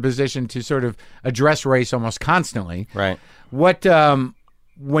yourself in the position to sort of address race almost constantly. Right. What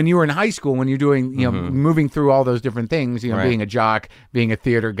when you were in high school, when you're doing, you know, moving through all those different things, you know, being a jock, being a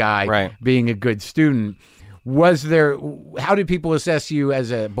theater guy, being a good student, how did people assess you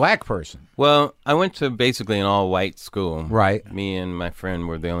as a black person? Well, I went to basically an all-white school. Right. Me and my friend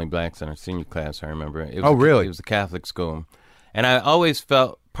were the only blacks in our senior class, I remember. Really? It was a Catholic school. And I always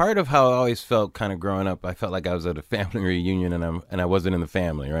felt... Part of how I always felt kind of growing up, I felt like I was at a family reunion and I wasn't in the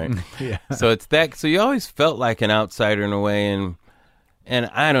family, right? Yeah. So it's that. So you always felt like an outsider in a way, and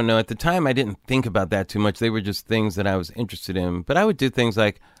I don't know. At the time, I didn't think about that too much. They were just things that I was interested in. But I would do things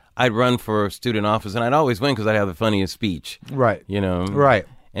like I'd run for student office, and I'd always win because I'd have the funniest speech. Right. You know. Right.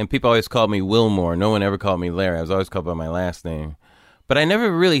 And people always called me Wilmore. No one ever called me Larry. I was always called by my last name. But I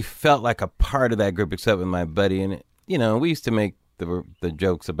never really felt like a part of that group except with my buddy. And you know, we used to make the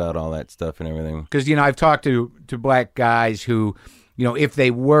jokes about all that stuff and everything. Because, you know, I've talked to black guys who, you know, if they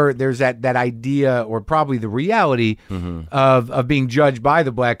were, there's that idea or probably the reality of being judged by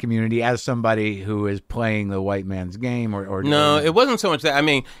the black community as somebody who is playing the white man's game or No, it wasn't so much that. I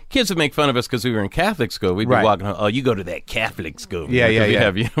mean, kids would make fun of us because we were in Catholic school. We'd be walking home, oh, you go to that Catholic school. Yeah. We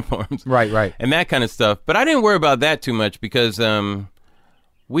have uniforms. Right. And that kind of stuff. But I didn't worry about that too much because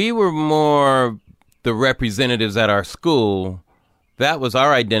we were more the representatives at our school. That was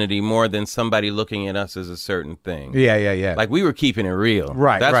our identity more than somebody looking at us as a certain thing. Yeah. Like we were keeping it real.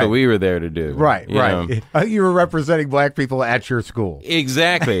 Right. That's what we were there to do. Right. You were representing black people at your school.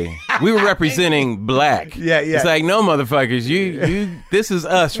 Exactly. We were representing black. Yeah. It's like, no, motherfuckers, you. This is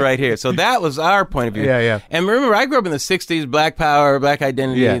us right here. So that was our point of view. Yeah. And remember, I grew up in the '60s, Black Power, Black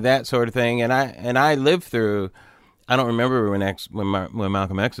Identity, that sort of thing, and I lived through. I don't remember when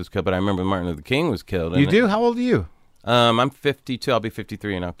Malcolm X was killed, but I remember Martin Luther King was killed. You do? How old are you? I'm 52. I'll be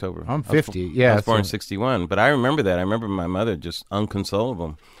 53 in October. I'm 50. I was born in 61, but I remember that. I remember my mother just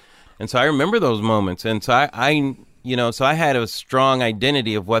unconsolable. And so I remember those moments. And so I had a strong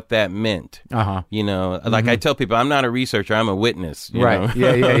identity of what that meant. You know, like I tell people, I'm not a researcher, I'm a witness. You know?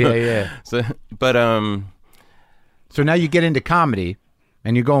 Yeah. So now you get into comedy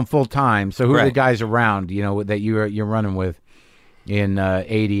and you're going full time. So who are the guys around, you know, that you're running with? in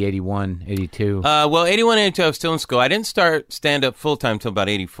 80, 81, 82? Well, 81, 82, I was still in school. I didn't start stand-up full-time until about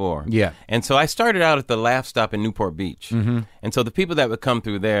 84. Yeah. And so I started out at the Laugh Stop in Newport Beach. Mm-hmm. And so the people that would come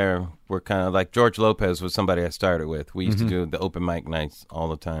through there were kind of like George Lopez was somebody I started with. We used to do the open mic nights all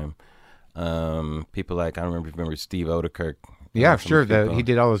the time. People like, I don't remember Steve Odekirk. Yeah, sure. He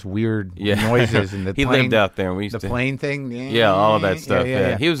did all those weird noises and the he plane, lived out there. And we used the to, plane thing. Yeah, all of that stuff.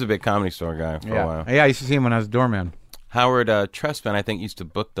 Yeah. He was a big Comedy Store guy for a while. Yeah, I used to see him when I was a doorman. Howard Trustman, I think, used to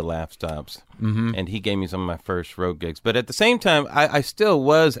book the Laugh Stops, and he gave me some of my first road gigs. But at the same time, I still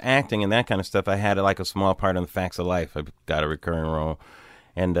was acting and that kind of stuff. I had like a small part in the Facts of Life. I got a recurring role,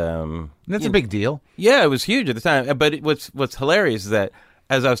 and that's a big deal. Yeah, it was huge at the time. But what's hilarious is that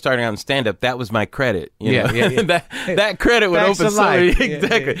as I was starting out in stand-up, that was my credit. You know? that credit would Facts open of so many. Life.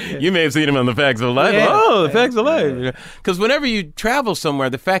 Exactly. Yeah. You may have seen him on the Facts of Life. Yeah. Oh, the Facts of Life. Because whenever you travel somewhere,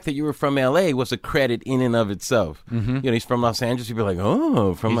 the fact that you were from L.A. was a credit in and of itself. You know, he's from Los Angeles. You'd be like,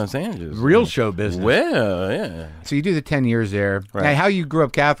 oh, from Los Angeles. Real show business. Well, yeah. So you do the 10 years there. Right. Now, how you grew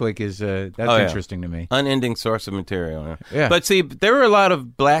up Catholic is that's interesting to me. Unending source of material. Yeah. But see, there were a lot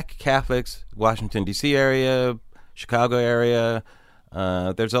of black Catholics, Washington, D.C. area, Chicago area.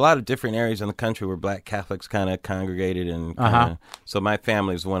 There's a lot of different areas in the country where black Catholics kind of congregated, and so my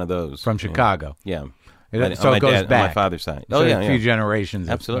family is one of those. From Chicago. Yeah. So it goes back. On my father's side. So a few generations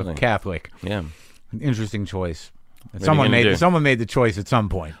Absolutely. of Catholic. Yeah. Interesting choice. Someone made the choice at some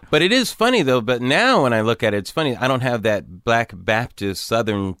point. But it is funny, though. But now when I look at it, it's funny. I don't have that black Baptist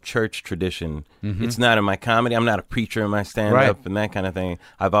Southern church tradition. It's not in my comedy. I'm not a preacher in my stand-up and that kind of thing.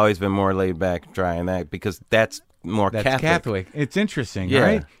 I've always been more laid back, dry, and that because that's more Catholic. It's interesting, Yeah.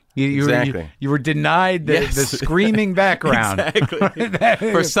 right? Exactly. You were denied the screaming background.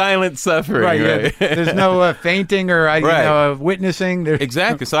 Exactly. For silent suffering. Right. Right. Yeah. There's no fainting or witnessing.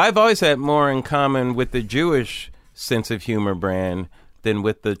 Exactly. So I've always had more in common with the Jewish sense of humor brand than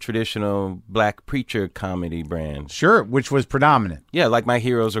with the traditional black preacher comedy brand. Sure, which was predominant. Yeah, like my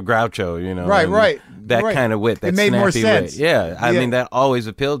heroes are Groucho, you know. Right. That kind of wit. That it made more sense. Wit. Yeah, I mean, that always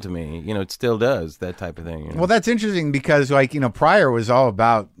appealed to me. You know, it still does, that type of thing. You know? Well, that's interesting because, Pryor was all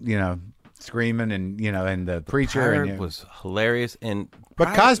about, screaming and, and the preacher. Pryor was hilarious.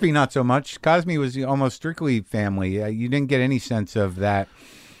 But Cosby, not so much. Cosby was almost strictly family. You didn't get any sense of that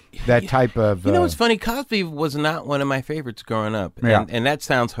type of... You know what's funny? Cosby was not one of my favorites growing up. And that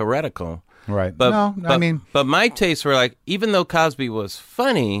sounds heretical. Right. But my tastes were like, even though Cosby was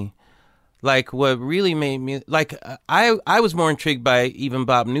funny, like what really made me... Like, I was more intrigued by even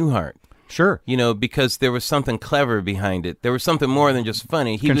Bob Newhart. Sure. Because there was something clever behind it. There was something more than just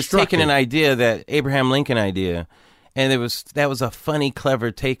funny. He was taking an idea, that Abraham Lincoln idea, and that was a funny, clever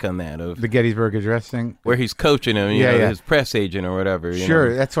take on that of the Gettysburg Address thing, where he's coaching him, his press agent or whatever.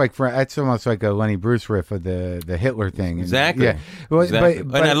 Sure, that's almost like a Lenny Bruce riff of the Hitler thing. Exactly. Yeah. Well, exactly.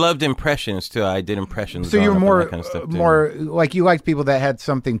 But and I loved impressions too. I did impressions. So you're more kind of stuff too. more like you liked people that had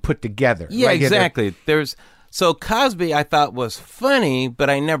something put together. Yeah, like exactly. So Cosby, I thought was funny, but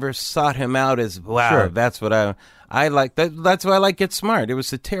I never sought him out as that's what I like. That's why I like Get Smart. It was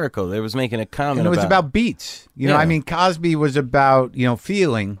satirical. It was making a comment. And it was about beats. I mean, Cosby was about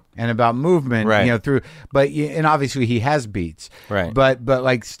feeling and about movement. Right. And obviously he has beats. Right. But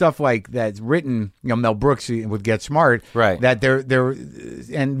like stuff like that's written. Mel Brooks would Get Smart. Right. That there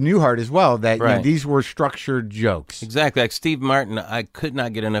and Newhart as well. That these were structured jokes. Exactly. Like Steve Martin, I could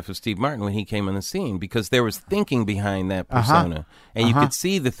not get enough of Steve Martin when he came on the scene because there was thinking behind that persona, and you could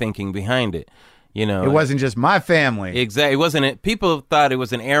see the thinking behind it. It wasn't just my family. Exactly. It wasn't. People thought it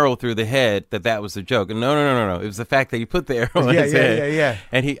was an arrow through the head. That was the joke. No. It was the fact that he put the arrow in his head. Yeah.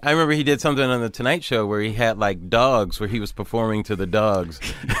 And I remember he did something on the Tonight Show where he had like dogs, where he was performing to the dogs.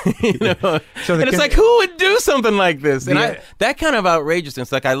 And it's like, who would do something like this? And that kind of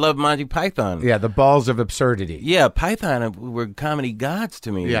outrageousness. Like I love Monty Python. Yeah, the balls of absurdity. Yeah, Python were comedy gods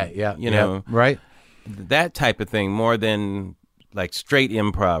to me. Yeah. Right. That type of thing more than like straight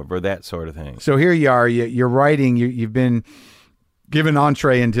improv or that sort of thing. So here you are, you're writing, you've been given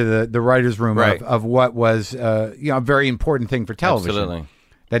entree into the writer's room of what was a very important thing for television. Absolutely.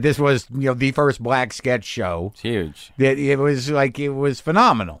 That this was the first black sketch show. It's huge. That it was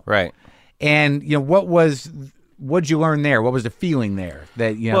phenomenal. Right. And what'd you learn there? What was the feeling there?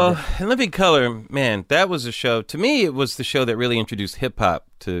 In Living Color, man, that was a show. To me, it was the show that really introduced hip hop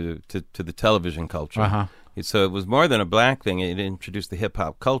to the television culture. So it was more than a black thing. It introduced the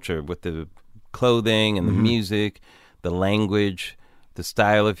hip-hop culture with the clothing and the music, the language, the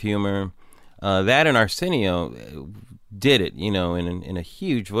style of humor. That and Arsenio did it, in a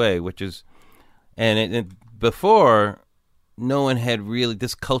huge way, which is... And before, no one had really,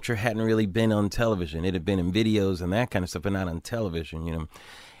 this culture hadn't really been on television. It had been in videos and that kind of stuff, but not on television, you know.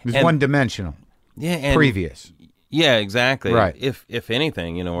 It was one-dimensional. Yeah. And previous. Yeah, exactly. Right. If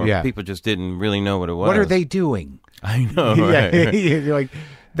anything, you know, or people just didn't really know what it was. What are they doing? I know, right? You're like,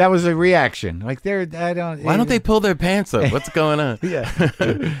 that was a reaction. Like, why don't they pull their pants up? What's going on? Yeah.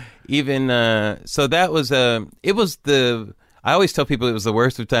 Even, so that was, it was I always tell people it was the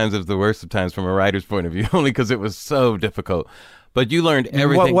worst of times. It was the worst of times from a writer's point of view, only because it was so difficult. But you learned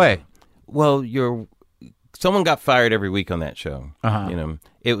everything. In what way? Well, someone got fired every week on that show. Uh-huh. You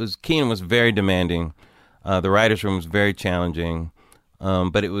know, Keenan was very demanding. The writer's room was very challenging.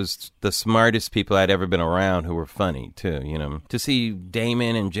 But it was the smartest people I'd ever been around who were funny, too, you know. To see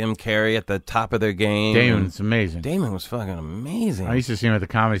Damon and Jim Carrey at the top of their game. Damon's amazing. Damon was fucking amazing. I used to see him at the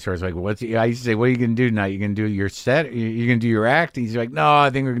Comedy Store. It's like, I used to say, what are you going to do tonight? You going to do your set? You going to do your act? He's like, no, I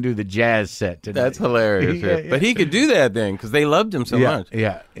think we're going to do the jazz set tonight. That's hilarious. Yeah. But he could do that then because they loved him so much.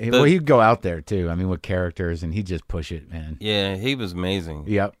 Yeah. Well, he'd go out there, too. I mean, with characters, and he'd just push it, man. Yeah, he was amazing.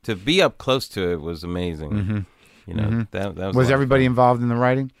 Yep. To be up close to it was amazing. Mm-hmm. You know, that was everybody involved in the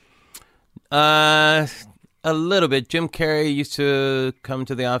writing? A little bit. Jim Carrey used to come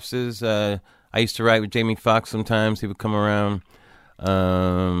to the offices. I used to write with Jamie Foxx sometimes. He would come around.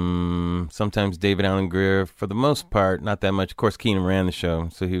 Sometimes David Alan Grier. For the most part, not that much. Of course, Keenan ran the show,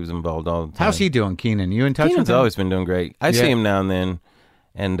 so he was involved all the time. How's he doing, Keenan? You in touch with him? Keenan's always been doing great. I see him now and then.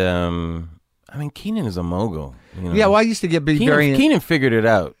 And, I mean, Keenan is a mogul. You know? Yeah, well, I used to Keenan figured it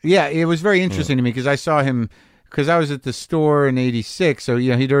out. Yeah, it was very interesting to me because I saw him... Because I was at the store in '86, so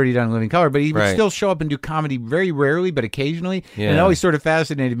he'd already done Living Color, but he would still show up and do comedy very rarely, but occasionally. Yeah. And it always sort of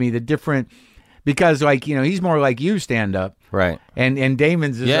fascinated me, the different, because he's more like you stand up, right? And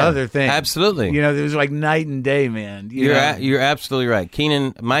Damon's this other thing, absolutely. There's like night and day, man. You're absolutely right.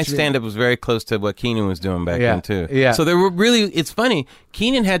 Keenan, my stand up was very close to what Keenan was doing back then too. Yeah. So there were it's funny.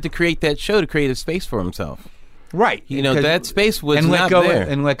 Keenan had to create that show to create a space for himself, right? That space was not there,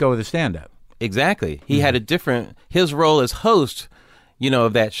 and let go of the stand up. Exactly. He had his role as host,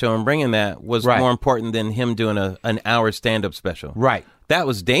 of that show and bringing that was more important than him doing an hour stand-up special. Right. That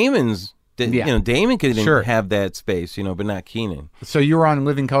was Damon's, Damon could have that space, but not Keenan. So you were on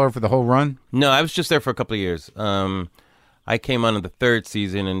Living Color for the whole run? No, I was just there for a couple of years. I came on in the third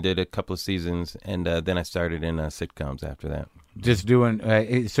season and did a couple of seasons, and then I started in sitcoms after that. Just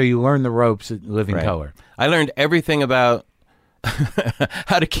doing, so you learned the ropes at Living Color. I learned everything about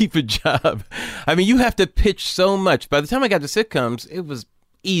how to keep a job. I mean, you have to pitch so much. By the time I got to sitcoms, it was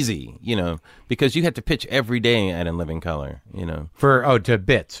easy, because you had to pitch every day at In Living Color, to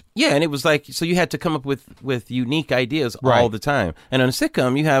bits. Yeah, and it was like, so you had to come up with unique ideas all the time. And on a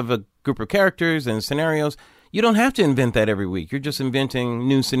sitcom, you have a group of characters and scenarios. You don't have to invent that every week. You're just inventing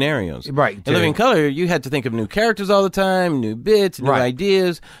new scenarios. Right. In Living Color, you had to think of new characters all the time, new bits, new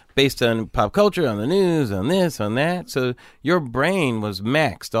ideas based on pop culture, on the news, on this, on that. So your brain was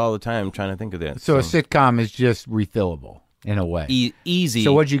maxed all the time trying to think of that. So a sitcom is just refillable in a way. Easy.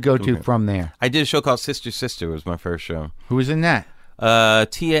 So what'd you go to from there? I did a show called Sister Sister was my first show. Who was in that?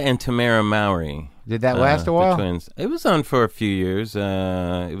 Tia and Tamara Mowry. Did that last a while? The twins. It was on for a few years. It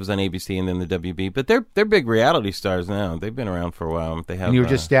was on ABC and then the WB. But they're big reality stars now. They've been around for a while. They have. And you were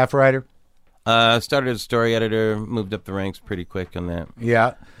just staff writer? Started as a story editor, moved up the ranks pretty quick on that.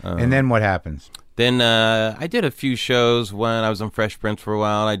 Yeah. And then what happens? Then I did a few shows. When I was on Fresh Prince for a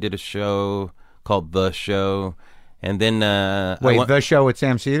while, I did a show called The Show. And then... The Show with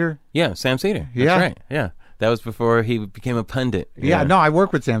Sam Cedar? Yeah, Sam Cedar. That's right. Yeah. That was before he became a pundit. Yeah, no, I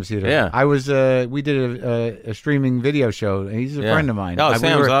worked with Sam Cedar. Yeah. I was, we did a streaming video show. He's a friend of mine. Oh,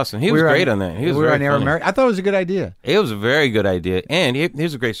 Sam's awesome. He was great on that. He was very funny. I thought it was a good idea. It was a very good idea. And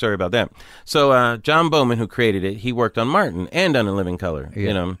here's a great story about that. So, John Bowman, who created it, he worked on Martin and on In Living Color,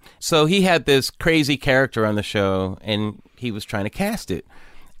 So he had this crazy character on the show, and he was trying to cast it.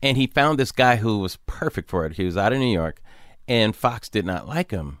 And he found this guy who was perfect for it. He was out of New York, and Fox did not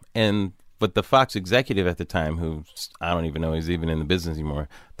like him. But the Fox executive at the time, who I don't even know he's even in the business anymore,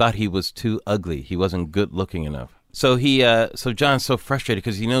 thought he was too ugly. He wasn't good looking enough. So so John's so frustrated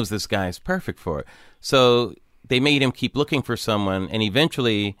because he knows this guy is perfect for it. So they made him keep looking for someone, and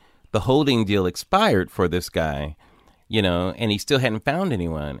eventually the holding deal expired for this guy, and he still hadn't found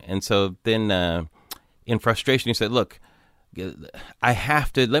anyone. And so then in frustration, he said, look,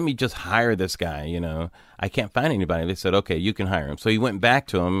 let me just hire this guy, I can't find anybody. They said, okay, you can hire him. So he went back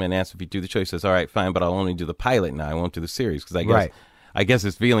to him and asked if he'd do the show. He says, all right, fine, but I'll only do the pilot now. I won't do the series because I guess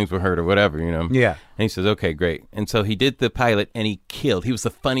his feelings were hurt or whatever, Yeah. And he says, okay, great. And so he did the pilot and he killed. He was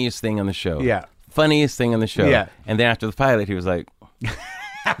the funniest thing on the show. Yeah. Funniest thing on the show. Yeah. And then after the pilot, he was like,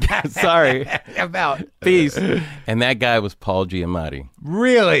 Sorry. About. Peace. And that guy was Paul Giamatti.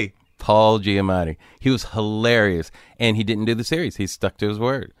 Really? Paul Giamatti. He was hilarious. And he didn't do the series. He stuck to his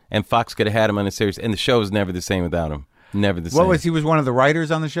word. And Fox could have had him on the series. And the show was never the same without him. Never the same. What was he? Was one of the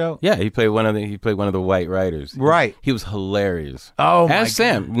writers on the show? Yeah, he played one of the white writers. Right. He was hilarious. Oh, ask my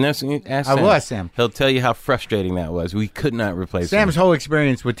Sam. God. Ask Sam. I will ask Sam. He'll tell you how frustrating that was. We could not replace Sam's him. whole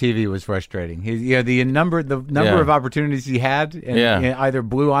experience with TV was frustrating. The number of opportunities he had, and either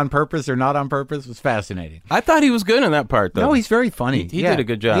blew on purpose or not on purpose, was fascinating. I thought he was good in that part, though. No, he's very funny. He did a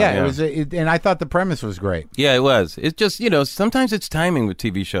good job. Yeah, and I thought the premise was great. Yeah, it was. It's just, sometimes it's timing with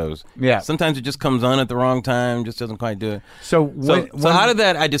TV shows. Yeah. Sometimes it just comes on at the wrong time, just doesn't quite do it. So out of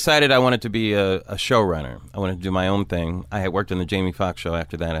that, I decided I wanted to be a showrunner. I wanted to do my own thing. I had worked on the Jamie Foxx show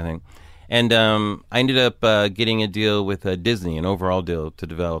after that, I think. And I ended up getting a deal with Disney, an overall deal to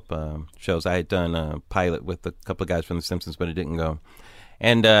develop shows. I had done a pilot with a couple of guys from The Simpsons, but it didn't go.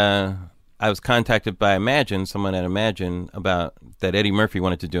 And I was contacted by someone at Imagine, about that Eddie Murphy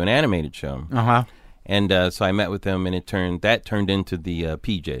wanted to do an animated show. Uh-huh. And so I met with them, and that turned into the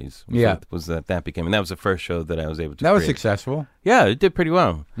PJs. That became, and that was the first show that I was able to. That was create. successful. Yeah, it did pretty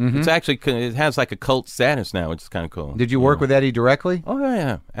well. Mm-hmm. It has like a cult status now, which is kind of cool. Did you work with Eddie directly? Oh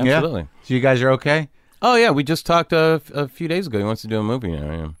yeah, absolutely. Yeah? So you guys are okay? Oh yeah, we just talked a few days ago. He wants to do a movie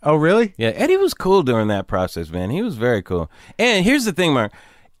now. Yeah. Oh really? Yeah, Eddie was cool during that process, man. He was very cool. And here's the thing, Mark.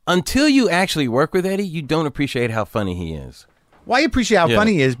 Until you actually work with Eddie, you don't appreciate how funny he is. Well, I appreciate how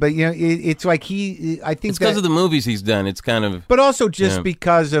funny he is, but it's like I think it's because of the movies he's done. It's kind of, but also just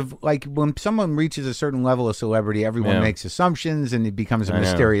because of like when someone reaches a certain level of celebrity, everyone makes assumptions and it becomes a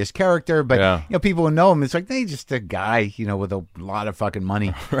mysterious character. But people who know him, it's like he's just a guy, with a lot of fucking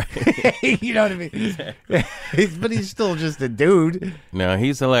money. Right. You know what I mean? But he's still just a dude. No,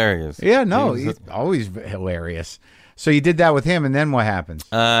 he's hilarious. Yeah, no, he's always hilarious. So you did that with him, and then what happens?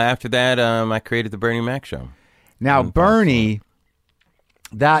 After that, I created the Bernie Mac show. Now, Bernie.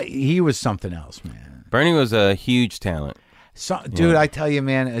 He was something else, man. Bernie was a huge talent. Dude, I tell you,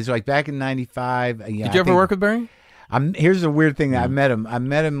 man, it was like back in '95. Did you ever work with Bernie? Here's the weird thing. I met him. I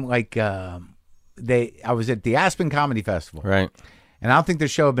met him like I was at the Aspen Comedy Festival. Right. And I don't think the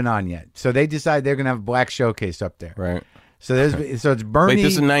show had been on yet. So they decided they're going to have a black showcase up there. Right. So it's Bernie. Wait,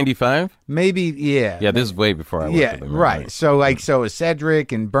 this is '95? Maybe, yeah. Yeah, this is way before I worked with him. Right. So it was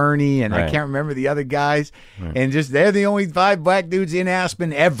Cedric and Bernie, and I can't remember the other guys. Right. And just they're the only 5 black dudes in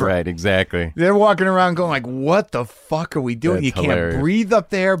Aspen ever. Right, exactly. They're walking around going like, what the fuck are we doing? That's you hilarious. Can't breathe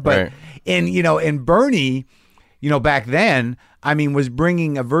up there. But, and Bernie, back then, was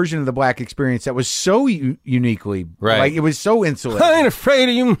bringing a version of the black experience that was so uniquely, like it was so insulated. I ain't afraid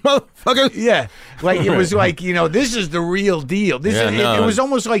of you, motherfucker. Yeah, like it was like this is the real deal. It was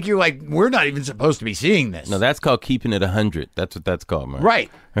almost like you're like we're not even supposed to be seeing this. No, that's called keeping it 100. That's what that's called, man.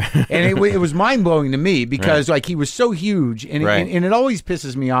 Right, and it was mind blowing to me because like he was so huge, and it always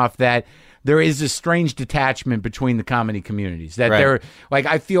pisses me off that. There is a strange detachment between the comedy communities that they're like,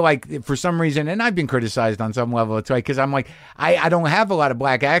 I feel like for some reason, and I've been criticized on some level, it's like, cause I'm like, I don't have a lot of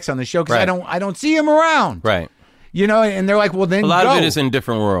black acts on the show cause I don't see them around. Right. And they're like, well then a lot of it is in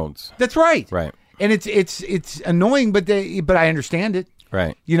different worlds. That's right. Right. And it's annoying, but I understand it.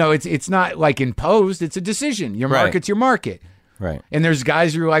 Right. It's not like imposed. It's a decision. Your market's your market. Right. And there's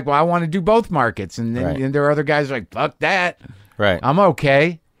guys who are like, well, I want to do both markets. And then and there are other guys who are like, fuck that. Right. I'm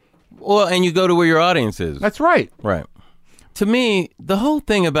okay. Well, and you go to where your audience is. That's right. Right. To me, the whole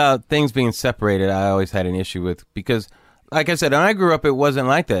thing about things being separated, I always had an issue with because, like I said, when I grew up, it wasn't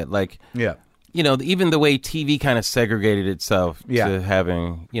like that. Like, even the way TV kind of segregated itself to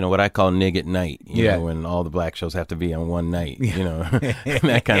having, what I call nig at night, you know, when all the black shows have to be on one night,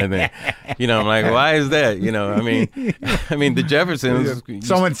 that kind of thing. I'm like, why is that? I mean, the Jeffersons.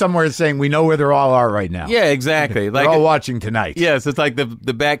 Someone somewhere is saying we know where they all are right now. Yeah, exactly. They're all watching tonight. Yes, it's like the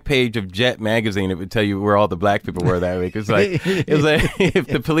back page of Jet magazine. It would tell you where all the black people were that week. It's like if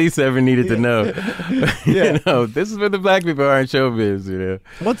the police ever needed to know, this is where the black people are in showbiz.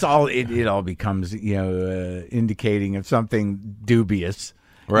 What's all it all becomes, indicating of something dubious,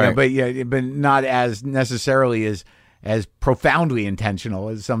 right? But not as necessarily as profoundly intentional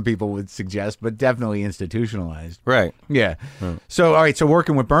as some people would suggest, but definitely institutionalized. Right. Yeah. Right. So, all right. So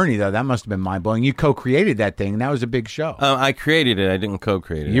working with Bernie, though, that must have been mind blowing. You co-created that thing, and that was a big show. I created it. I didn't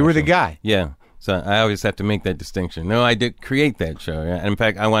co-create it. You were the guy. Yeah. So I always have to make that distinction. No, I did create that show. And in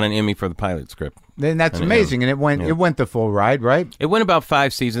fact, I won an Emmy for the pilot script. Then that's amazing, and it went the full ride, right? It went about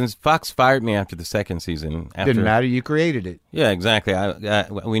 5 seasons. Fox fired me after the second season. Didn't matter. You created it. Yeah, exactly.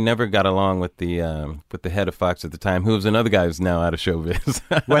 We never got along with the head of Fox at the time, who was another guy who's now out of showbiz.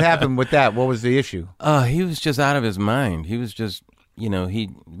 What happened with that? What was the issue? He was just out of his mind. He was just. he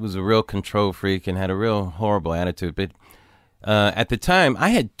was a real control freak and had a real horrible attitude. But at the time, I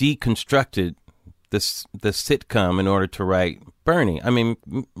had deconstructed the sitcom in order to write Bernie. I mean,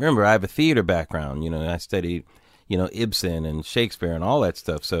 remember, I have a theater background. I studied, Ibsen and Shakespeare and all that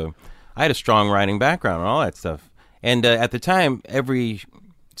stuff. So I had a strong writing background and all that stuff. And at the time, every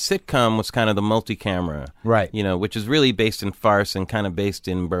sitcom was kind of the multi-camera, right? Which is really based in farce and kind of based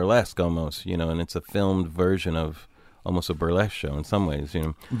in burlesque almost, and it's a filmed version of almost a burlesque show in some ways,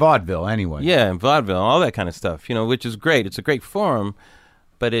 Vaudeville, anyway. Yeah, vaudeville, all that kind of stuff, which is great. It's a great form,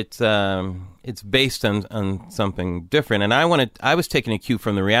 but it's based on something different. And I was taking a cue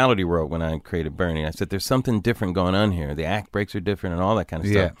from the reality world when I created Bernie. I said, there's something different going on here. The act breaks are different and all that kind of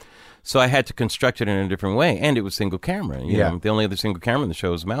stuff. Yeah. So I had to construct it in a different way, and it was single camera. You know, the only other single camera in the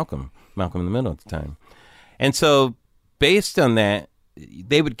show was Malcolm in the Middle at the time. And so based on that,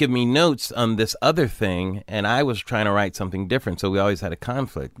 they would give me notes on this other thing, and I was trying to write something different, so we always had a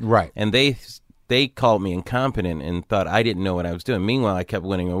conflict. Right. And they called me incompetent and thought I didn't know what I was doing. Meanwhile, I kept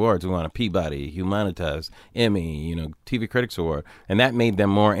winning awards. We won a Peabody, Humanitas, Emmy, TV Critics Award, and that made them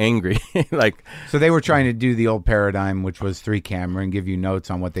more angry. So they were trying to do the old paradigm, which was 3-camera, and give you notes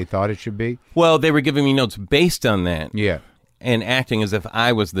on what they thought it should be? Well, they were giving me notes based on that. Yeah. And acting as if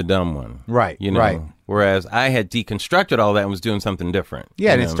I was the dumb one. Right, right. Whereas I had deconstructed all that and was doing something different.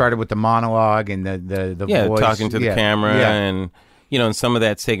 Yeah, and it started with the monologue and the voice. Talking to the camera and... and some of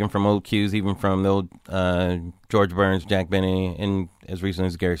that's taken from old cues, even from the old George Burns, Jack Benny, and as recently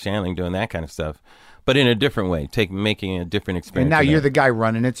as Gary Shandling doing that kind of stuff, but in a different way, making a different experience. And now you're the guy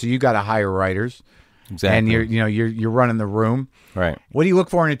running it, so you got to hire writers. Exactly. And you're running the room. Right. What do you look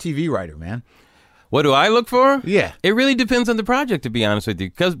for in a TV writer, man? What do I look for? Yeah. It really depends on the project, to be honest with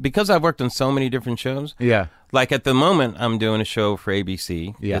you, because I've worked on so many different shows. Yeah. Like at the moment, I'm doing a show for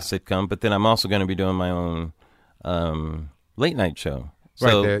ABC, a sitcom, but then I'm also going to be doing my own late night show.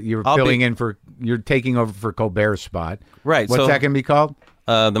 So right, you're taking over for Colbert's spot. Right. What's that going to be called?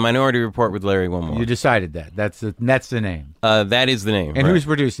 The Minority Report with Larry Wilmore. You decided that. That's the name. That is the name. And who's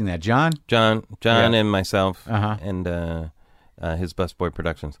producing that? John? John and myself and his Busboy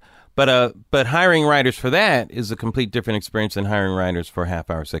Productions. But hiring writers for that is a complete different experience than hiring writers for a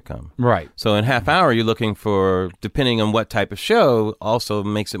half-hour sitcom. Right. So in half hour, you're looking for, depending on what type of show, also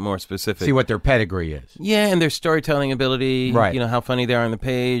makes it more specific. See what their pedigree is. Yeah, and their storytelling ability, right. How funny they are on the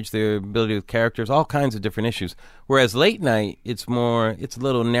page, their ability with characters, all kinds of different issues. Whereas late night, it's a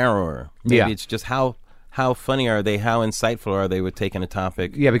little narrower. Maybe it's just how funny are they? How insightful are they with taking a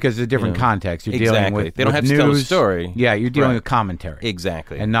topic? Yeah, because it's a different context. You're dealing with they don't have to tell a story. Yeah, you're dealing with commentary.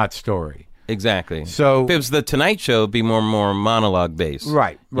 Exactly. And not story. Exactly. So if it was the Tonight Show, it'd be more monologue based.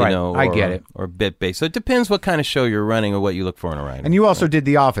 Right. I get it. Or bit based. So it depends what kind of show you're running or what you look for in a writer. And you also did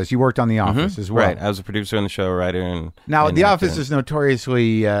The Office. You worked on The Office as well. Right. I was a producer on the show, a writer, and now The Office is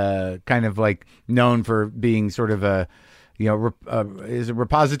notoriously kind of like known for being sort of a, is a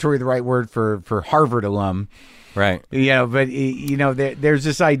repository the right word for Harvard alum? Right. But there's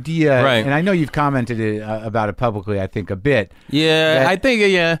this idea, right. And I know you've commented about it publicly, I think, a bit. Yeah, I think,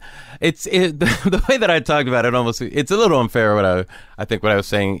 the way that I talked about it, it's a little unfair what I was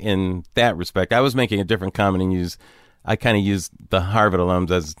saying in that respect. I was making a different comment and I kind of used the Harvard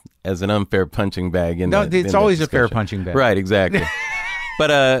alums as an unfair punching bag. It's always a fair punching bag. Right, exactly.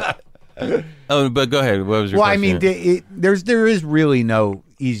 But but go ahead. What was your question? There is really no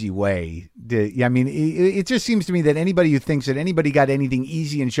easy way. It just seems to me that anybody who thinks that anybody got anything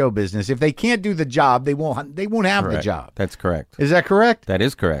easy in show business, if they can't do the job, they won't have the job. That's correct. Is that correct? That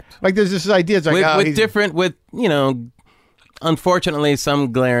is correct. Like there's this idea. It's like unfortunately,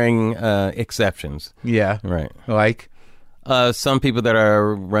 some glaring exceptions. Yeah. Right. Like. Some people that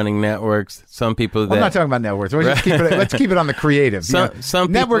are running networks, some people that... I'm not talking about networks. Let's keep it on the creative.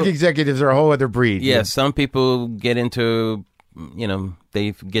 Some network executives are a whole other breed. Yeah, some people get into,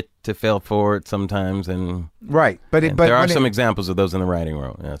 they get to fail forward sometimes. And right. But there are some examples of those in the writing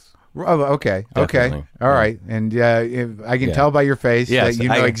world, yes. Oh, okay. Definitely. Okay. All right. And I can tell by your face that you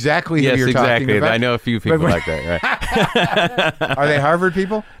know exactly who you're talking about. I know a few people like that, right? Are they Harvard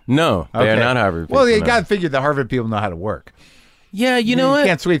people? No, they are not Harvard people. Well, you got to figure the Harvard people know how to work. Yeah, you know what? You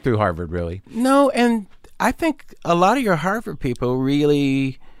can't sweep through Harvard, really. No, and I think a lot of your Harvard people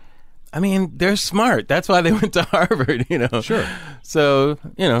really... they're smart. That's why they went to Harvard, Sure. So,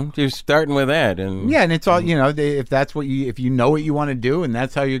 you're starting with that. And yeah, and it's all, if you know what you want to do and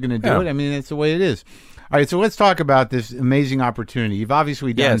that's how you're going to do it, that's the way it is. All right, so let's talk about this amazing opportunity. You've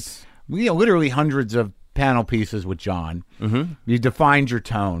obviously done literally hundreds of panel pieces with John. Mm-hmm. You defined your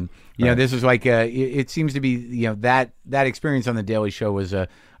tone. This is like it seems to be, that experience on The Daily Show was a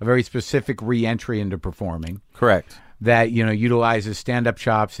very specific re-entry into performing. Correct. that utilizes stand-up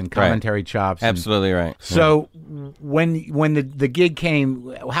chops and commentary chops. Absolutely right. So when the gig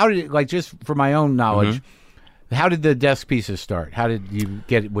came, how did it, like, just for my own knowledge, how did the desk pieces start? How did you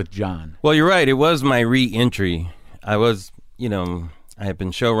get it with John? Well, you're right. It was my re-entry. I was, I had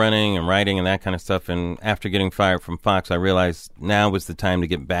been show running and writing and that kind of stuff. And after getting fired from Fox, I realized now was the time to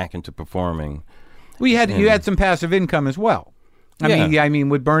get back into performing. Well, you had some passive income as well. I mean,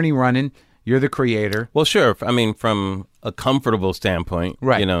 with Bernie running, you're the creator. Well, sure. I mean, from a comfortable standpoint,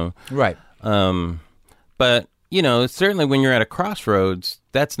 right? Right. But certainly when you're at a crossroads,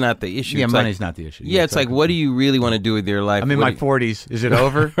 that's not the issue. Yeah, it's money's not the issue. Yeah, it's like, what do you really want to do with your life? I'm in my 40s. Is it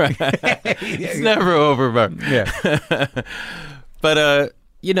over? It's never over, bro. Yeah. But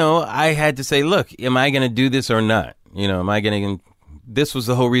I had to say, look, am I going to do this or not? Am I going to? This was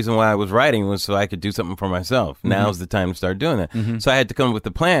the whole reason why I was writing, was so I could do something for myself. Now's the time to start doing that. So I had to come up with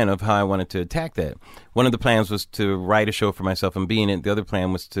a plan of how I wanted to attack that. One of the plans was to write a show for myself and be in it. The other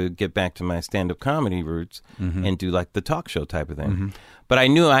plan was to get back to my stand-up comedy roots and do like the talk show type of thing. But I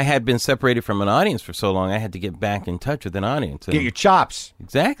knew I had been separated from an audience for so long, I had to get back in touch with an audience. Get your chops.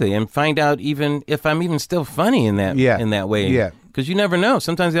 Exactly. And find out even if I'm even still funny in that way. Yeah. Because you never know.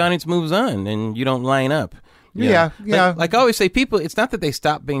 Sometimes the audience moves on and you don't line up. Yeah. Like I always say, people, it's not that they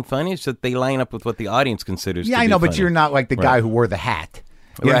stop being funny, it's that they line up with what the audience considers to be I know, funny. but you're not like the guy who wore the hat.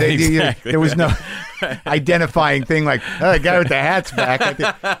 Exactly. There was no identifying thing like, oh, the guy with the hat's back. I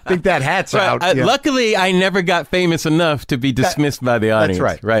think that hat's out. Luckily, I never got famous enough to be dismissed by the audience.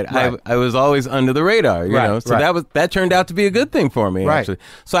 That's right. I was always under the radar, you know. So that turned out to be a good thing for me, actually.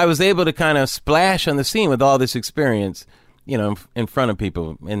 So I was able to kind of splash on the scene with all this experience, in front of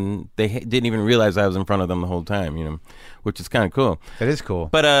people, and they didn't even realize I was in front of them the whole time, which is kind of cool. That is cool.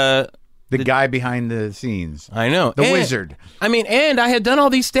 But the guy behind the scenes. I know. The wizard. I mean, and I had done all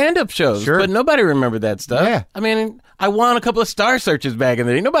these stand-up shows, but nobody remembered that stuff. Yeah. I mean, I won a couple of Star Searches back in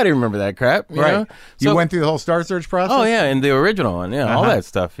the day. Nobody remembered that crap. You know? You went through the whole Star Search process? Oh, yeah, and the original one. Yeah, all that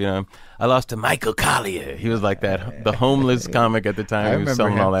stuff, I lost to Michael Collier. He was like the homeless comic at the time. I He was remember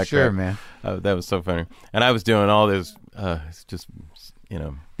selling him. all that Sure, crap. man. That was so funny. And I was doing all this, it's just,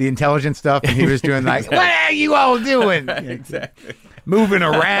 the intelligent stuff, and he was doing like, what are you all doing? Exactly. Moving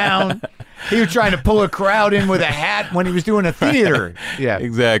around. He was trying to pull a crowd in with a hat when he was doing a theater. Yeah.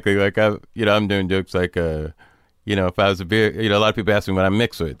 Exactly. Like, I'm doing jokes like, if I was a beer, a lot of people ask me what I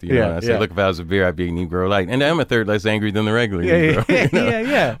mix with. And I say, look, if I was a beer, I'd be a Negro Light. And I'm a third less angry than the regular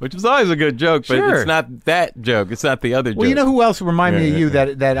Negro. Which is always a good joke, but it's not that joke. It's not the other joke. Well, you know who else reminded me of you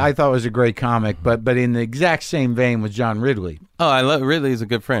that I thought was a great comic, but in the exact same vein was John Ridley. Oh, I love Ridley. He's a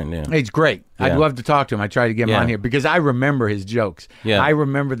good friend. Yeah, he's great. I'd love to talk to him. I tried to get him on here because I remember his jokes. Yeah, I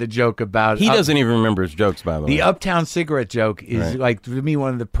remember the joke about. He doesn't even remember his jokes, by the way. The Uptown Cigarette joke is like, to me,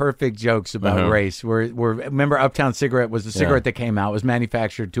 one of the perfect jokes about race. Where remember, Uptown Cigarette was the cigarette that came out, was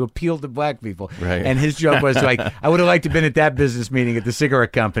manufactured to appeal to black people, and his joke was like, I would have liked to have been at that business meeting at the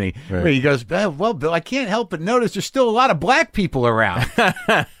cigarette company. Where he goes, well, Bill, I can't help but notice there's still a lot of black people around.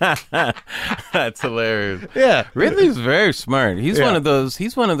 That's hilarious. Yeah, Ridley's very smart. He's one of those.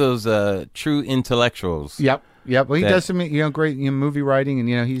 He's one of those true intellectuals. Yep. Well, he does some great movie writing,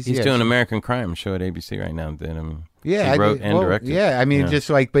 and he's doing American Crime show at ABC right now. That he wrote and directed. Yeah, I mean, just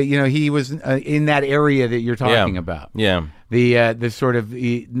like, but he was in that area that you're talking about. Yeah, the sort of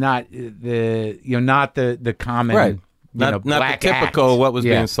not the common. Right. Not the typical what was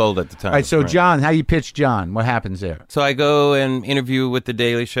being sold at the time. All right, so John, how you pitch John? What happens there? So I go and interview with The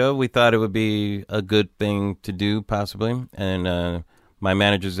Daily Show. We thought it would be a good thing to do, possibly. And my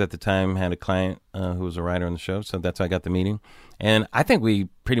managers at the time had a client who was a writer on the show, so that's how I got the meeting. And I think we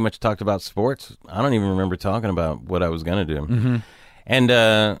pretty much talked about sports. I don't even remember talking about what I was going to do.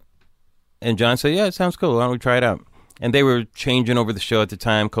 Mm-hmm. And John said, yeah, it sounds cool. Why don't we try it out? And they were changing over the show at the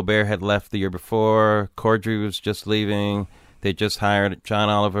time. Colbert had left the year before. Cordry was just leaving. They just hired John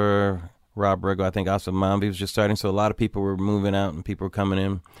Oliver, Rob Riggle. I think also Mambi was just starting. So a lot of people were moving out and people were coming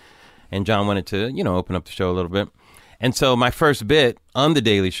in. And John wanted to, open up the show a little bit. And so my first bit on The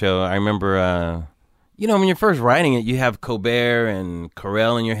Daily Show, I remember, when you're first writing it, you have Colbert and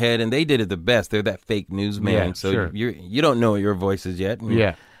Carell in your head, and they did it the best. They're that fake newsman. Yeah, so sure. You don't know your voice is yet. And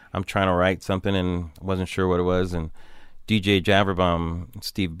yeah. I'm trying to write something and wasn't sure what it was. And DJ Javerbaum and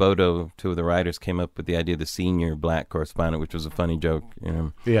Steve Bodo, two of the writers, came up with the idea of the senior black correspondent, which was a funny joke.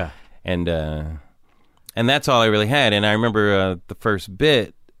 Yeah. And that's all I really had. And I remember the first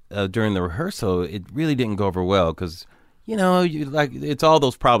bit during the rehearsal, it really didn't go over well because, it's all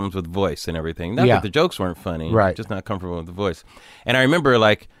those problems with voice and everything. Not that the jokes weren't funny, right? Just not comfortable with the voice. And I remember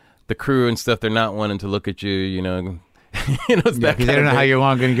the crew and stuff, they're not wanting to look at you, It's that because they don't know how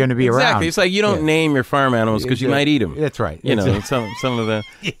long you're going to be around. Exactly. It's like you don't name your farm animals because you might eat them. That's right. Some of the,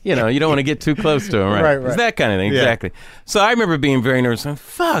 you don't want to get too close to them, right? Right. It's that kind of thing. Exactly. So I remember being very nervous.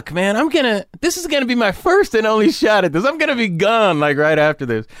 Fuck, man, this is going to be my first and only shot at this. I'm going to be gone like right after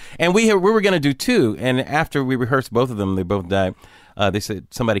this. And we were going to do 2. And after we rehearsed both of them, they both died. They said,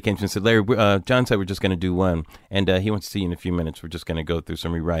 somebody came to me and said, Larry, John said we're just going to do 1. And he wants to see you in a few minutes. We're just going to go through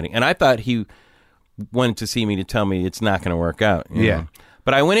some rewriting. And I thought he wanted to see me to tell me it's not going to work out. You know?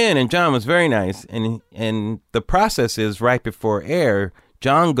 But I went in, and John was very nice. And the process is right before air,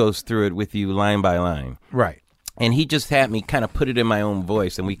 John goes through it with you line by line. Right. And he just had me kind of put it in my own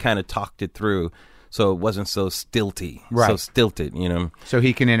voice, and we kind of talked it through so it wasn't so stilty, so stilted, So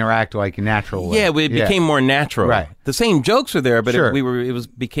he can interact like a natural way. Yeah, it became more natural. Right. The same jokes were there, but Sure.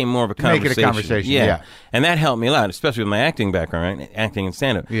 it became more of a conversation. Make it a conversation, yeah. And that helped me a lot, especially with my acting background, right? Acting and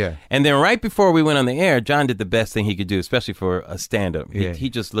stand-up. Yeah. And then right before we went on the air, John did the best thing he could do, especially for a stand-up. Yeah. He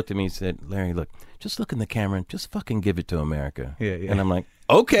just looked at me and said, Larry, look, just look in the camera and just fucking give it to America. Yeah. And I'm like,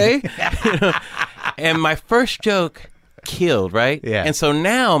 okay. And my first joke killed, right? Yeah. And so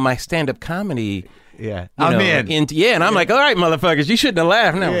now my stand-up comedy... Yeah. I'm in. And I'm like, all right, motherfuckers, you shouldn't have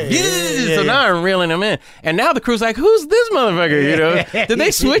laughed. Now, so now I'm reeling them in. And now the crew's like, who's this motherfucker, Did they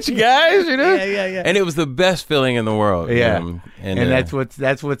switch guys, Yeah. And it was the best feeling in the world. Yeah. And that's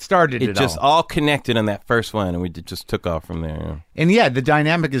what started it all. It just all connected on that first one, and we just took off from there. And the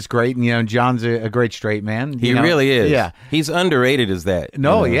dynamic is great. And, John's a great straight man. He really is. Yeah. He's underrated as that.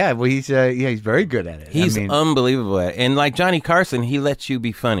 No, yeah. Well, he's very good at it. He's unbelievable at it. And like Johnny Carson, he lets you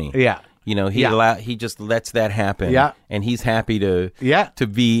be funny. Yeah. He just lets that happen. Yeah. And he's happy to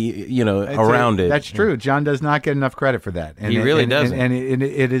be, around it. That's true. John does not get enough credit for that. And he really doesn't. And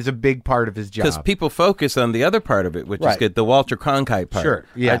it is a big part of his job. Because people focus on the other part of it, which is good, the Walter Cronkite part. Sure,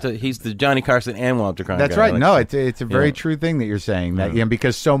 yeah. He's the Johnny Carson and Walter Cronkite. That's right. No, it's a very true thing that you're saying. That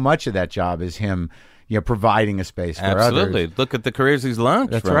because so much of that job is him, providing a space for others. Absolutely. Look at the careers he's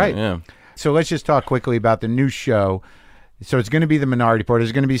launched. That's right. Yeah. So let's just talk quickly about the new show. So it's going to be the Minority Report. Is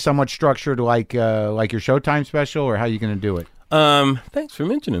it going to be somewhat structured like your Showtime special, or how are you going to do it? Thanks for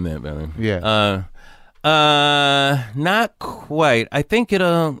mentioning that, Billy. Yeah. Not quite. I think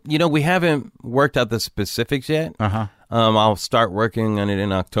it'll. We haven't worked out the specifics yet. I'll start working on it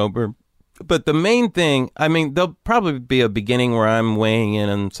in October. But the main thing, there'll probably be a beginning where I'm weighing in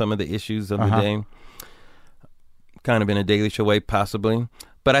on some of the issues of the day, kind of in a Daily Show way, possibly.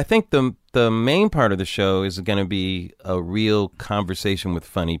 But I think the main part of the show is going to be a real conversation with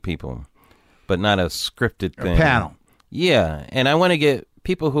funny people, but not a scripted thing. A panel. Yeah, and I want to get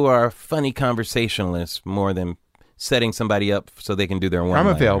people who are funny conversationalists more than setting somebody up so they can do their one. I'm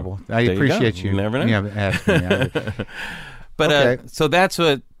available. I appreciate you. You never know. Yeah, ask me. But okay. So that's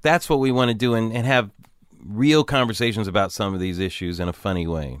what we want to do and have real conversations about some of these issues in a funny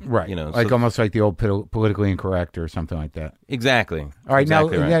way. Right. Almost like the old politically incorrect or something like that. Exactly. All right.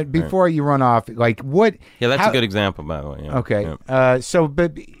 Exactly now, right. before you run off, what... Yeah, that's a good example, by the way. Yeah. Okay. Yeah.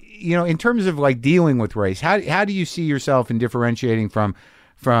 But, in terms of dealing with race, how do you see yourself in differentiating from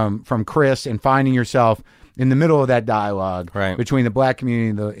Chris and finding yourself in the middle of that dialogue between the black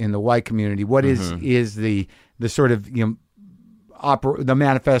community and the white community? What is the sort of, the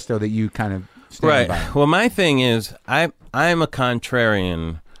manifesto that you kind of... Right. Well, my thing is, I'm a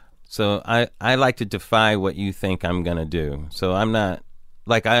contrarian, so I like to defy what you think I'm going to do. So I'm not,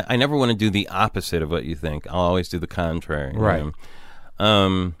 I never want to do the opposite of what you think. I'll always do the contrary. Right.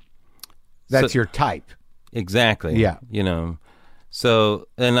 That's your type. Exactly. Yeah. So,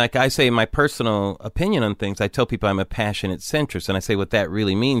 and like I say, my personal opinion on things, I tell people I'm a passionate centrist, and I say what that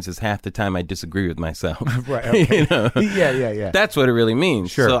really means is half the time I disagree with myself. Right. Okay. Yeah. That's what it really means.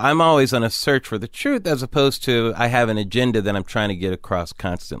 Sure. So I'm always on a search for the truth, as opposed to I have an agenda that I'm trying to get across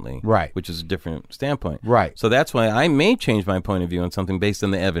constantly. Right. Which is a different standpoint. Right. So that's why I may change my point of view on something based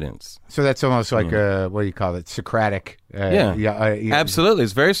on the evidence. So that's almost like what do you call it? Socratic. Absolutely.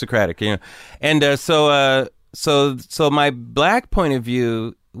 It's very Socratic. And So my black point of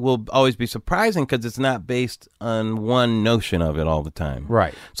view will always be surprising because it's not based on one notion of it all the time.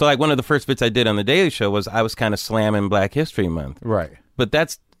 Right. So like one of the first bits I did on The Daily Show was I was kind of slamming Black History Month. Right. But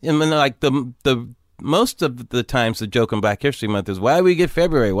that's, the most of the times the joke on Black History Month is, why do we get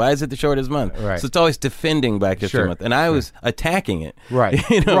February? Why is it the shortest month? Right. So it's always defending Black History Month. And I was attacking it. Right.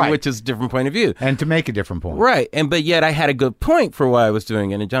 Which is a different point of view. And to make a different point. Right. But yet I had a good point for why I was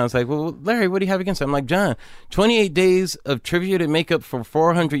doing it. And John's like, well, Larry, what do you have against it? I'm like, John, 28 days of trivia to make up for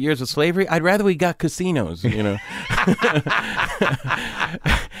 400 years of slavery? I'd rather we got casinos,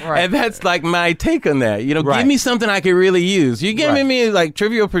 Right. And that's like my take on that. Give me something I could really use. You giving me like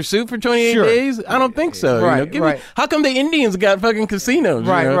Trivial Pursuit for 28 days? I don't don't think so. Right, you know? Give right. me, how come the Indians got fucking casinos?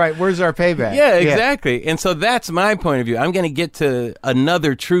 Right, you know? right. Where's our payback? Yeah, exactly. And so that's my point of view. I'm going to get to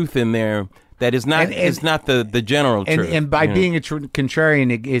another truth in there that is not is not the general truth. And by being a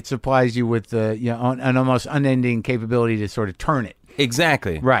contrarian, it supplies you with an almost unending capability to sort of turn it.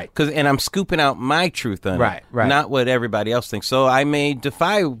 Exactly. Right. And I'm scooping out my truth on it. Right. Not what everybody else thinks. So I may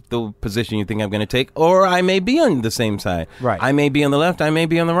defy the position you think I'm going to take, or I may be on the same side. Right. I may be on the left, I may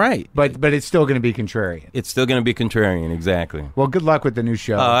be on the right. But it's still going to be contrarian. It's still going to be contrarian, exactly. Well, good luck with the new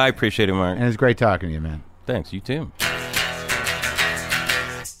show. I appreciate it, Mark. And it's great talking to you, man. Thanks, you too.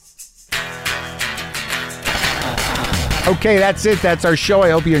 Okay, that's it. That's our show.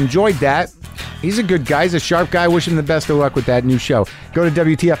 I hope you enjoyed that. He's a good guy. He's a sharp guy. Wish him the best of luck with that new show. Go to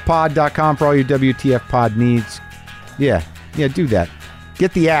WTFpod.com for all your WTF pod needs. Yeah, do that.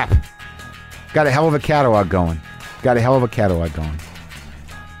 Get the app. Got a hell of a catalog going. Do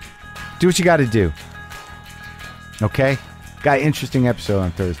what you got to do. Okay? Got an interesting episode on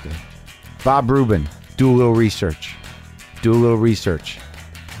Thursday. Bob Rubin. Do a little research.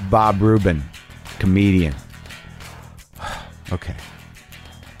 Bob Rubin. Comedian. Okay.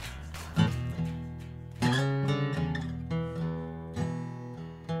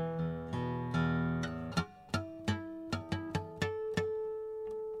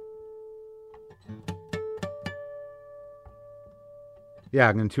 Yeah,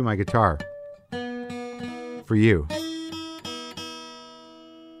 I'm going to tune my guitar. For you.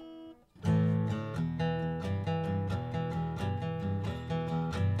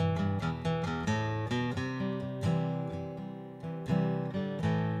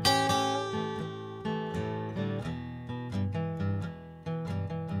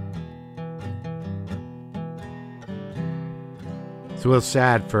 It's a little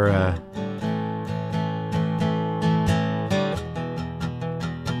sad for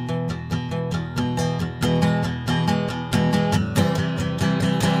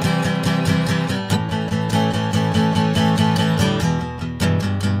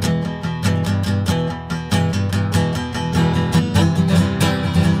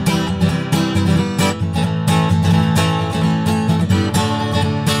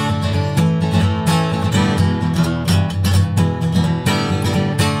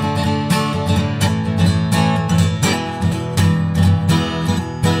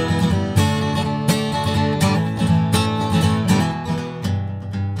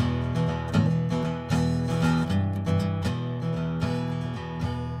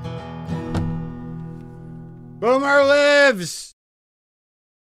Boomer lives!